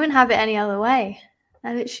I wouldn't have it any other way.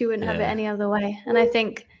 I literally wouldn't have it any other way. And I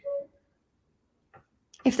think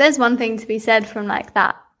if there's one thing to be said from like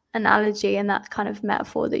that analogy and that kind of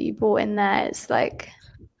metaphor that you brought in there, it's like,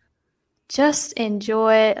 just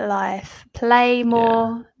enjoy life, play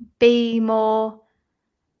more, be more,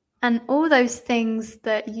 and all those things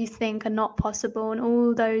that you think are not possible and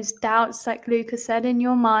all those doubts, like Luka said, in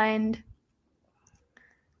your mind,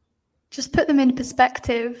 just put them in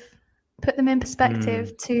perspective. Put them in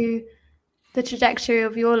perspective to the trajectory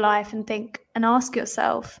of your life and think and ask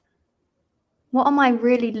yourself, what am I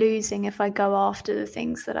really losing if I go after the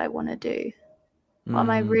things that I want to do? What am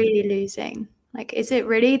I really losing? Like, is it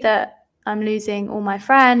really that I'm losing all my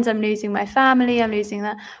friends, I'm losing my family, I'm losing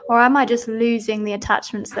that? Or am I just losing the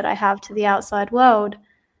attachments that I have to the outside world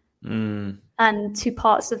and to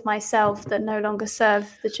parts of myself that no longer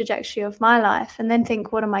serve the trajectory of my life? And then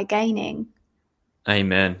think, what am I gaining?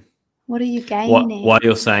 Amen. What are you gaining? While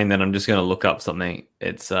you're saying that, I'm just going to look up something.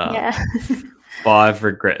 It's Five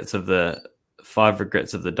regrets of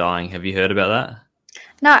the dying. Have you heard about that?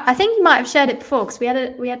 No, I think you might have shared it before because we had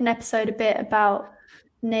an episode a bit about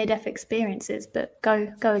near-death experiences, but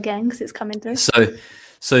go again because it's coming through.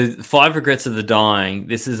 So 5 regrets of the dying.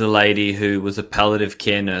 This is a lady who was a palliative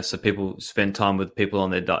care nurse, so people spend time with people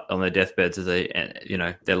on their deathbeds as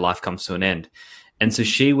their life comes to an end. And so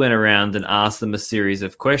she went around and asked them a series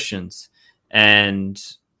of questions and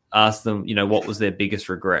asked them, what was their biggest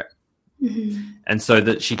regret? Mm-hmm. And so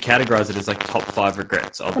that she categorized it as like top 5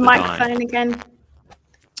 regrets of the microphone dying. Again.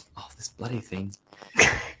 Oh, this bloody thing.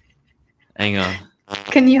 Hang on.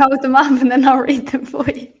 Can you hold them up and then I'll read them for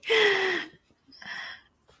you?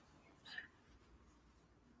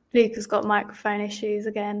 Luka's got microphone issues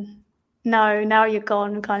again. No, now you're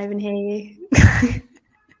gone. Can't even hear you.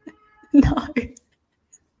 No.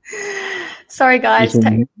 Sorry, guys.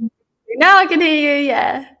 Now I can hear you.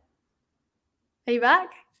 Yeah. Are you back?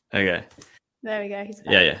 Okay. There we go. He's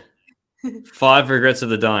back. Yeah. 5 regrets of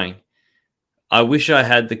the dying. I wish I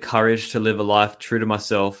had the courage to live a life true to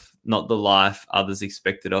myself, not the life others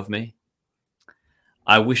expected of me.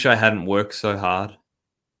 I wish I hadn't worked so hard.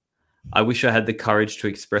 I wish I had the courage to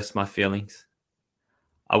express my feelings.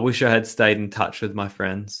 I wish I had stayed in touch with my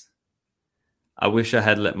friends. I wish I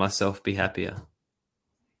had let myself be happier.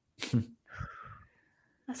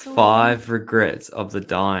 5 regrets of the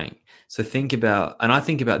dying. So think about, and I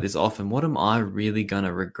think about this often, what am I really going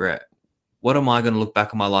to regret? What am I going to look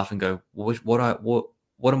back on my life and go,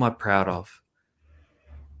 what am I proud of?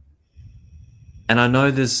 And I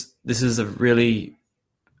know this is a really,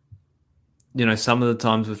 some of the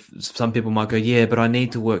times with some people might go, yeah, but I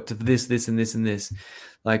need to work to this, and this, and this.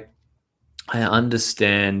 Like, I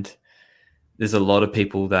understand there's a lot of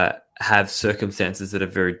people that have circumstances that are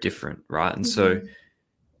very different, right? And so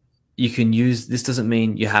you can use, this doesn't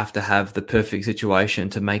mean you have to have the perfect situation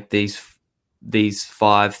to make these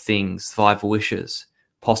 5 things, 5 wishes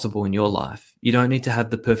possible in your life. You don't need to have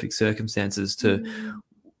the perfect circumstances to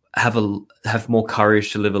have more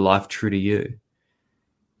courage to live a life true to you.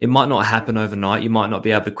 It might not happen overnight. You might not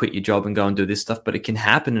be able to quit your job and go and do this stuff, but it can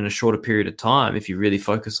happen in a shorter period of time if you really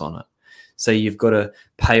focus on it. say you've got to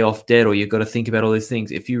pay off debt or you've got to think about all these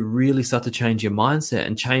things, if you really start to change your mindset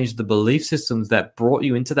and change the belief systems that brought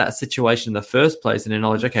you into that situation in the first place and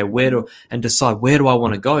acknowledge, okay, and decide where do I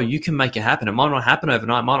want to go, you can make it happen. It might not happen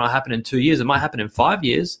overnight. It might not happen in 2 years. It might happen in 5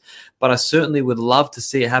 years, but I certainly would love to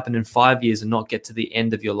see it happen in 5 years and not get to the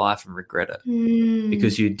end of your life and regret it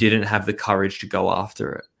because you didn't have the courage to go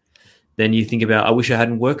after it. Then you think about, I wish I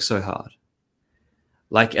hadn't worked so hard.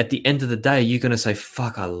 Like at the end of the day, you're going to say,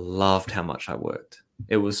 fuck, I loved how much I worked.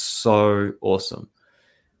 It was so awesome.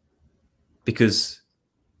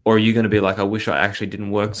 Or are you going to be like, I wish I actually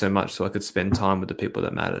didn't work so much so I could spend time with the people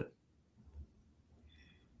that mattered?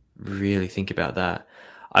 Really think about that.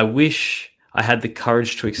 I wish I had the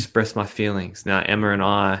courage to express my feelings. Now, Emma and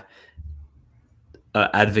I are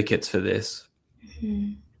advocates for this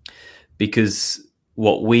because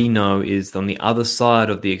what we know is on the other side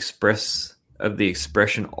of the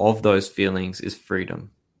expression of those feelings is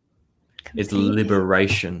freedom. Completely. It's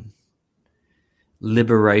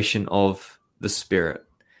liberation of the spirit.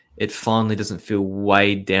 It finally doesn't feel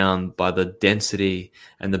weighed down by the density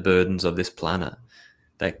and the burdens of this planet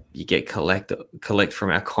that you get collect from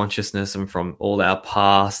our consciousness and from all our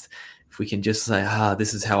past. If we can just say,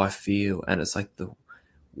 this is how I feel, and it's like the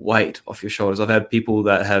weight off your shoulders. I've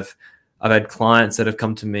had clients that have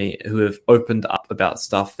come to me who have opened up about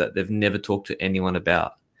stuff that they've never talked to anyone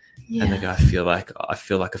about. Yeah. And they go, I feel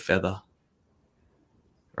like a feather.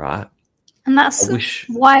 Right. And that's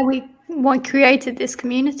why we created this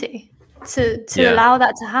community to allow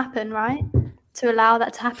that to happen, right? To allow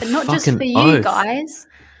that to happen. Not just for you guys,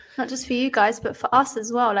 but for us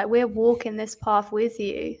as well. Like we're walking this path with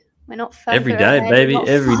you. We're not further every day, ahead, baby,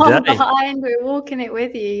 every day behind. We're walking it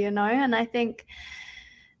with you, and I think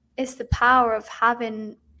it's the power of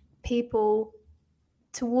having people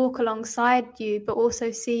to walk alongside you, but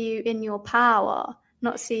also see you in your power,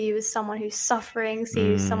 not see you as someone who's suffering, see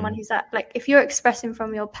you as someone who's if you're expressing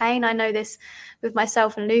from your pain. I know this with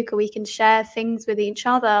myself and Luka, we can share things with each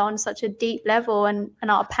other on such a deep level and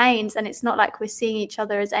our pains, and it's not like we're seeing each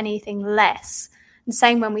other as anything less. And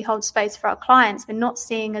same when we hold space for our clients, we're not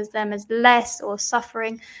seeing them as less or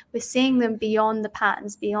suffering. We're seeing them beyond the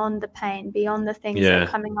patterns, beyond the pain, beyond the things that are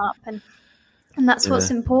coming up. And that's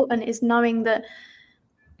what's important, is knowing that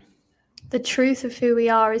the truth of who we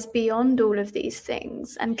are is beyond all of these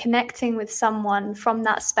things, and connecting with someone from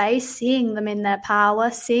that space, seeing them in their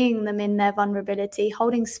power, seeing them in their vulnerability,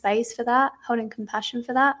 holding space for that, holding compassion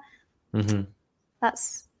for that. Mm-hmm.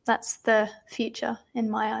 That's the future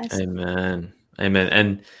in my eyes. Amen.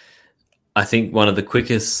 And I think one of the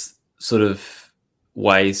quickest sort of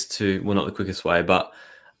ways not the quickest way, but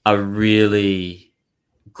a really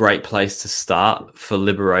great place to start for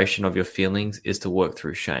liberation of your feelings is to work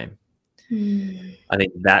through shame. I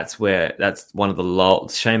think that's one of the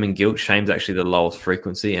lowest. Shame and guilt. Shame's actually the lowest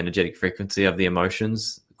frequency, energetic frequency of the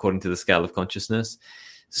emotions, according to the scale of consciousness.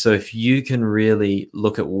 So if you can really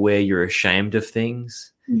look at where you're ashamed of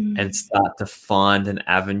things and start to find an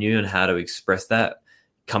avenue and how to express that,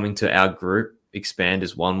 coming to our group, Expand,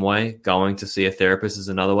 is one way. Going to see a therapist is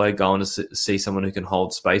another way. Going to see someone who can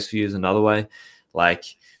hold space for you is another way. Like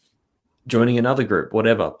joining another group,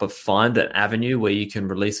 whatever, but find that avenue where you can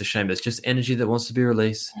release the shame. It's just energy that wants to be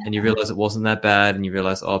released, and you realize it wasn't that bad, and you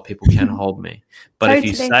realize, people can hold me. But totally.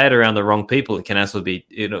 If you say it around the wrong people, it can also be,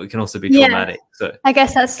 it can also be traumatic. So I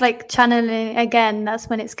guess that's like channeling again. That's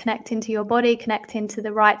when it's connecting to your body, connecting to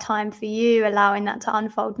the right time for you, allowing that to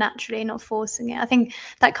unfold naturally, not forcing it. I think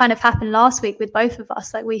that kind of happened last week with both of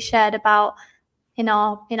us. Like we shared about in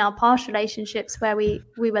our past relationships where we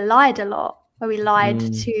were lied a lot, where we lied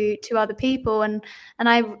to other people. And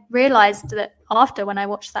I realized that after, when I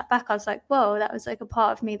watched that back, I was like, whoa, that was like a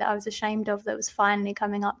part of me that I was ashamed of that was finally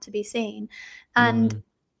coming up to be seen. And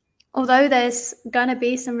although there's going to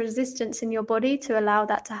be some resistance in your body to allow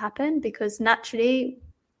that to happen, because naturally,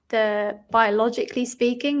 biologically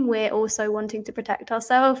speaking, we're also wanting to protect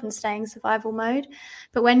ourselves and stay in survival mode.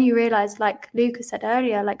 But when you realize, like Luka said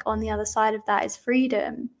earlier, like on the other side of that is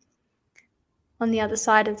freedom, on the other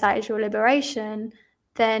side of that is your liberation,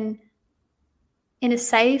 then in a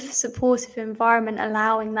safe, supportive environment,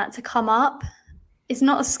 allowing that to come up is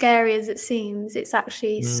not as scary as it seems. It's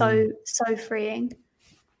actually so freeing.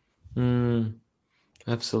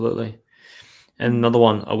 Absolutely. And another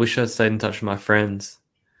one, I wish I'd stayed in touch with my friends.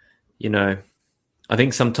 I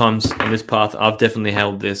think sometimes on this path, I've definitely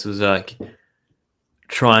held this, was like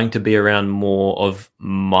trying to be around more of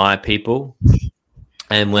my people.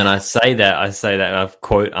 And when I say that I've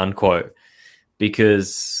quote unquote,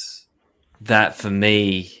 because that for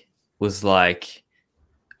me was like,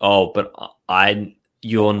 but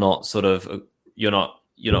you're not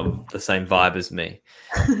you're not the same vibe as me.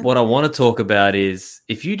 What I want to talk about is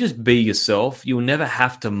if you just be yourself, you'll never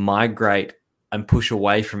have to migrate and push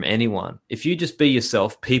away from anyone. If you just be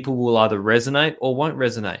yourself, people will either resonate or won't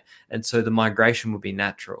resonate. And so the migration will be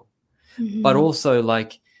natural. Mm-hmm. But also,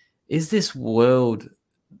 like, is this world,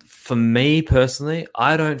 for me personally,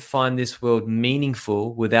 I don't find this world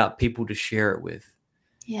meaningful without people to share it with.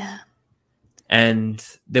 Yeah. And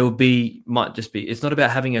there will be, might just be, it's not about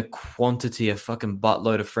having a quantity, a fucking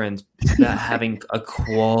buttload of friends. It's about having a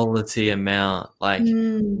quality amount. Like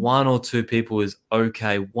one or two people is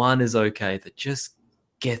okay. One is okay that just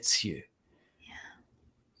gets you. Yeah.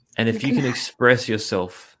 And if you can express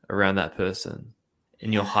yourself around that person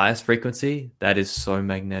in your highest frequency, that is so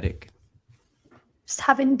magnetic. Just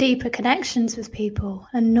having deeper connections with people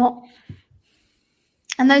and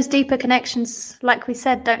those deeper connections, like we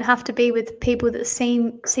said, don't have to be with people that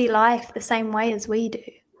see life the same way as we do.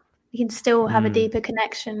 You can still have a deeper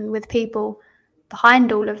connection with people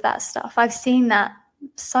behind all of that stuff. I've seen that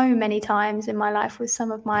so many times in my life with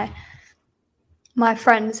some of my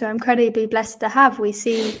friends who I'm incredibly blessed to have. We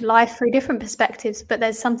see life through different perspectives, but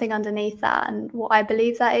there's something underneath that. And what I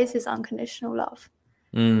believe that is unconditional love.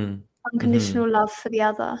 Unconditional love for the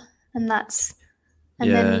other. And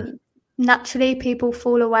then naturally people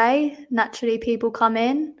fall away, naturally people come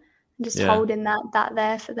in, and just holding that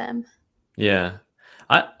there for them. Yeah,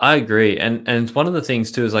 I agree. And it's one of the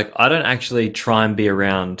things too is like, I don't actually try and be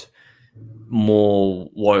around more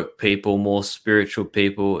woke people, more spiritual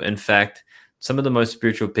people. In fact, some of the most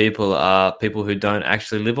spiritual people are people who don't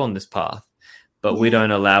actually live on this path, but we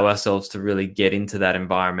don't allow ourselves to really get into that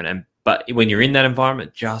environment. But when you're in that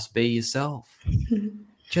environment, just be yourself.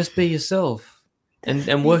 Just be yourself.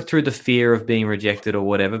 And work through the fear of being rejected or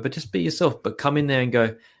whatever, but just be yourself. But come in there and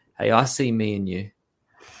go, hey, I see me in you.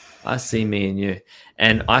 I see me in you.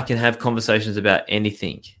 And I can have conversations about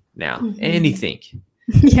anything now, anything.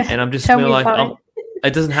 Yeah. And I'm just like,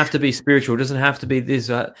 it doesn't have to be spiritual. It doesn't have to be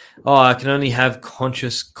this. I can only have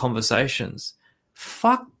conscious conversations.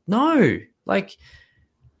 Fuck no. Like,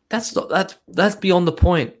 that's beyond the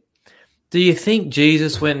point. Do you think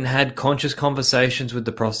Jesus went and had conscious conversations with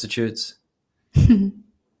the prostitutes?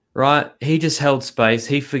 Right? He just held space.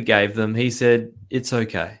 He forgave them. He said, it's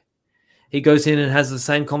okay. He goes in and has the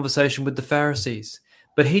same conversation with the Pharisees.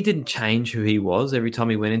 But he didn't change who he was every time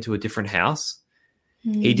he went into a different house.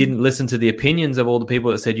 He didn't listen to the opinions of all the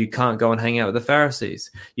people that said, you can't go and hang out with the Pharisees.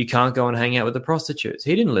 You can't go and hang out with the prostitutes.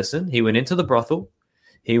 He didn't listen. He went into the brothel.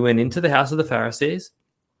 He went into the house of the Pharisees.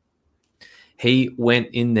 He went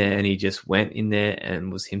in there and he just went in there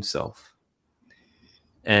and was himself.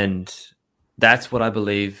 And that's what I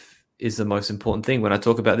believe is the most important thing. When I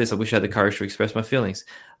talk about this, I wish I had the courage to express my feelings.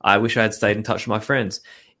 I wish I had stayed in touch with my friends.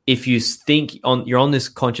 If you think you're on this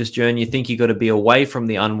conscious journey, you think you got to be away from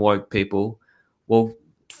the unwoke people, well,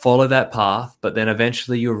 follow that path. But then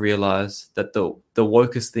eventually you'll realize that the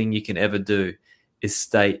wokest thing you can ever do is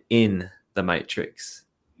stay in the matrix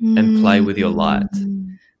and play with your light.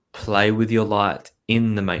 Play with your light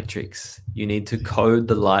in the matrix. You need to code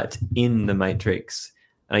the light in the matrix.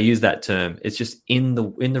 And I use that term. It's just in the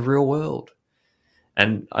real world.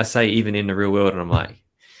 And I say even in the real world, and I'm like,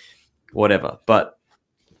 whatever. But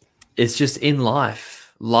it's just in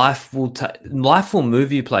life. Life will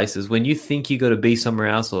move you places when you think you got to be somewhere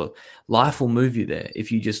else, or life will move you there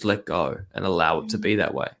if you just let go and allow it to be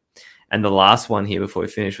that way. And the last one here before we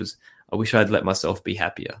finish was, I wish I'd let myself be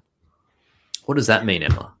happier. What does that mean,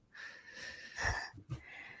 Emma?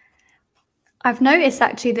 I've noticed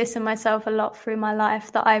actually this in myself a lot through my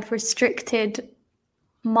life, that I've restricted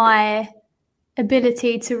my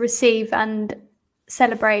ability to receive and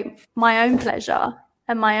celebrate my own pleasure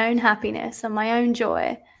and my own happiness and my own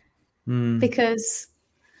joy, because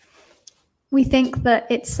we think that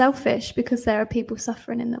it's selfish because there are people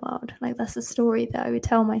suffering in the world. Like, that's a story that I would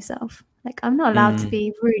tell myself. Like, I'm not allowed to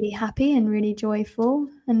be really happy and really joyful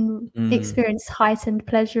and experience heightened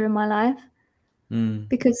pleasure in my life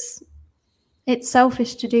because it's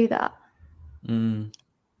selfish to do that.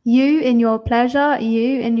 You in your pleasure,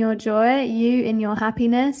 you in your joy, you in your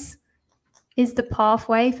happiness is the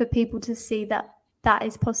pathway for people to see that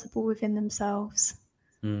is possible within themselves.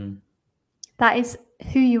 That is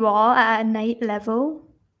who you are at an innate level.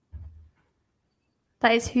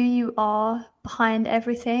 That is who you are behind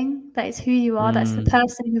everything. That is who you are. That's the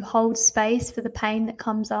person who holds space for the pain that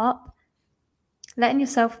comes up. Letting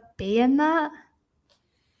yourself be in that.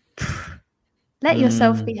 Let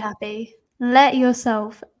yourself be happy. Let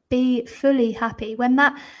yourself be fully happy. When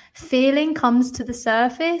that feeling comes to the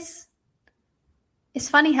surface, it's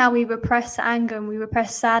funny how we repress anger and we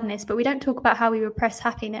repress sadness, but we don't talk about how we repress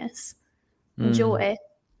happiness and joy.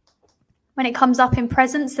 when it comes up in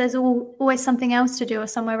presence, there's always something else to do or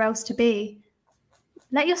somewhere else to be.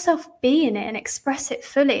 Let yourself be in it and express it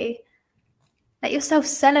fully. Let yourself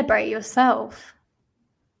celebrate yourself.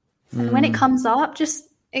 And when it comes up, just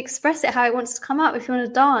express it how it wants to come up. If you want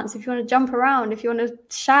to dance, if you want to jump around, if you want to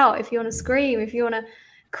shout, if you want to scream, if you want to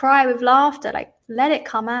cry with laughter, like, let it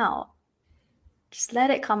come out. Just let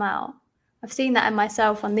it come out. I've seen that in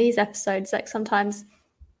myself on these episodes. Like, sometimes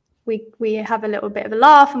we have a little bit of a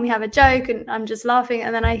laugh and we have a joke and I'm just laughing,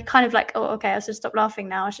 and then I kind of like, oh, okay, I should stop laughing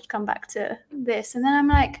now. I should come back to this. And then I'm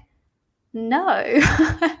like, no,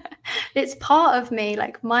 it's part of me.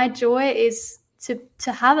 Like, my joy is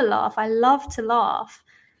to have a laugh. I love to laugh.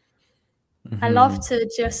 I love to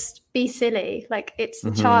just be silly. Like, it's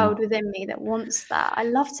the child within me that wants that. I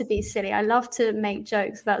love to be silly. I love to make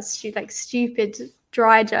jokes about stupid,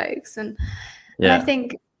 dry jokes. And I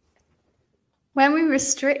think when we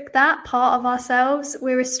restrict that part of ourselves,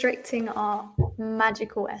 we're restricting our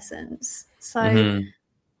magical essence. So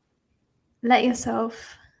let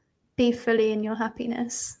yourself be fully in your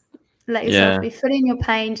happiness. Let yourself be fully in your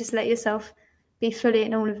pain. Just let yourself be fully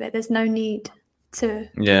in all of it. There's no need to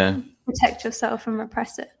protect yourself and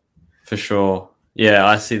repress it. For sure. Yeah,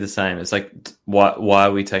 I see the same. It's like, why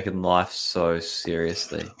are we taking life so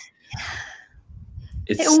seriously?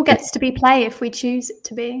 It all gets to be play if we choose it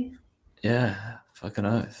to be. Yeah, fucking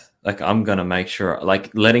oath. Like, I'm going to make sure,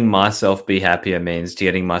 like, letting myself be happier means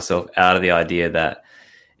getting myself out of the idea that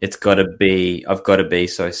I've got to be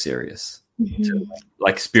so serious.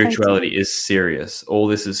 Like, spirituality is serious. All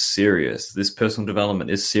this is serious. This personal development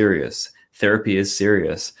is serious. Therapy is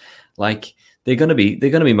serious. Like, they're going to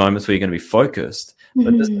be moments where you're going to be focused,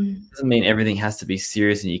 but it doesn't mean everything has to be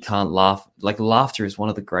serious and you can't laugh. Like, laughter is one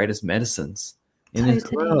of the greatest medicines in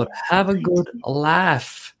this world. Have a good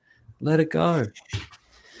laugh. Let it go.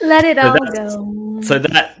 Let it all go. So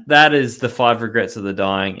that is the 5 regrets of the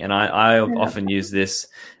dying. And I often use this,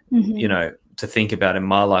 to think about in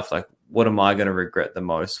my life, like, what am I going to regret the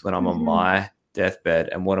most when I'm on my deathbed,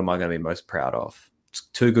 and what am I going to be most proud of? It's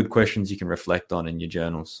 2 good questions you can reflect on in your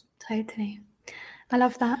journals. Totally. I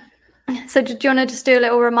love that. So do you want to just do a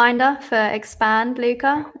little reminder for Expand,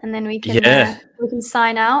 Luka, and then we can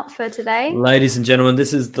sign out for today? Ladies and gentlemen,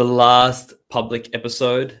 this is the last public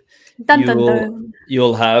episode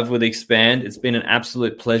you'll have with Expand. It's been an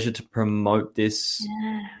absolute pleasure to promote this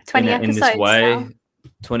 20 episodes in this way. now.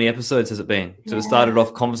 20 episodes has it been. So it started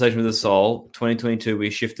off Conversation with the Soul. 2022, we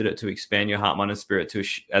shifted it to Expand Your Heart, Mind, and Spirit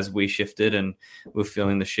as we shifted, and we're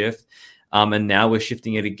feeling the shift. And now we're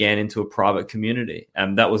shifting it again into a private community.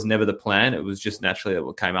 And that was never the plan. It was just naturally that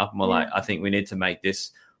what came up. And we're like, I think we need to make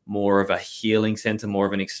this more of a healing center, more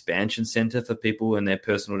of an expansion center for people in their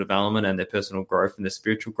personal development and their personal growth and their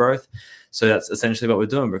spiritual growth. So that's essentially what we're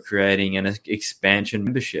doing. We're creating an expansion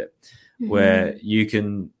membership where you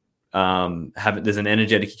can there's an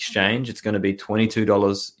energetic exchange. It's going to be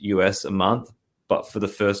 $22 US a month, but for the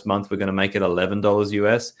first month, we're going to make it $11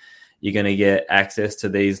 US. You're going to get access to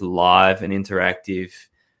these live and interactive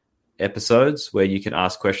episodes where you can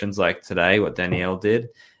ask questions like today, what Danielle did,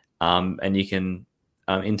 and you can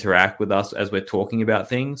interact with us as we're talking about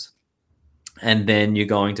things. And then you're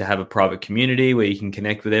going to have a private community where you can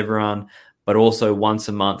connect with everyone. But also once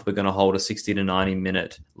a month, we're going to hold a 60 to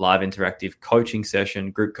 90-minute live interactive coaching session,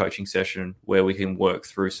 group coaching session, where we can work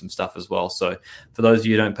through some stuff as well. So for those of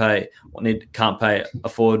you who can't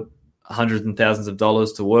afford hundreds and thousands of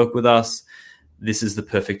dollars to work with us, this is the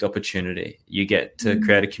perfect opportunity. You get to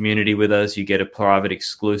create a community with us. You get a private,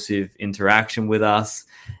 exclusive interaction with us.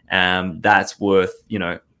 That's worth,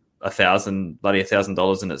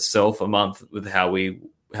 $1,000 in itself a month with how we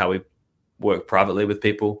work privately with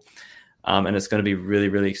people. And it's going to be really,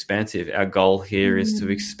 really expansive. Our goal here is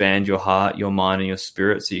to expand your heart, your mind, and your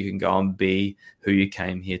spirit so you can go and be who you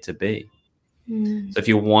came here to be. So if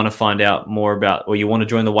you want to find out more about, or you want to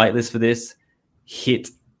join the waitlist for this,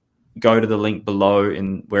 go to the link below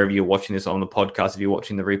in wherever you're watching this on the podcast. If you're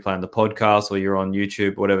watching the replay on the podcast or you're on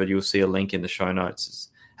YouTube, whatever, you'll see a link in the show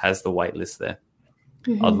notes. It has the waitlist there.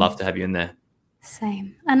 I'd love to have you in there.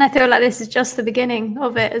 Same. And I feel like this is just the beginning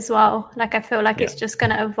of it as well. Like, I feel like it's just going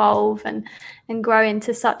to evolve and grow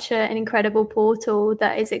into such an incredible portal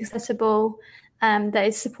that is accessible, that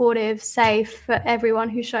is supportive, safe for everyone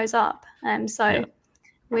who shows up.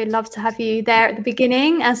 We'd love to have you there at the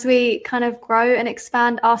beginning as we kind of grow and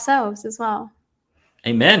expand ourselves as well.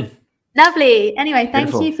 Amen. Lovely. Anyway, thank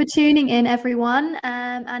Beautiful. you for tuning in, everyone.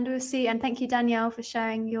 And we'll see. And thank you, Danielle, for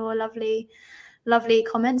sharing your lovely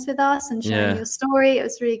comments with us and sharing your story. It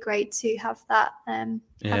was really great to have that in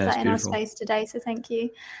our space today. So thank you.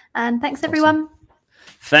 And thanks, everyone.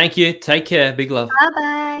 Thank you. Take care. Big love. Bye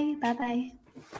bye. Bye bye.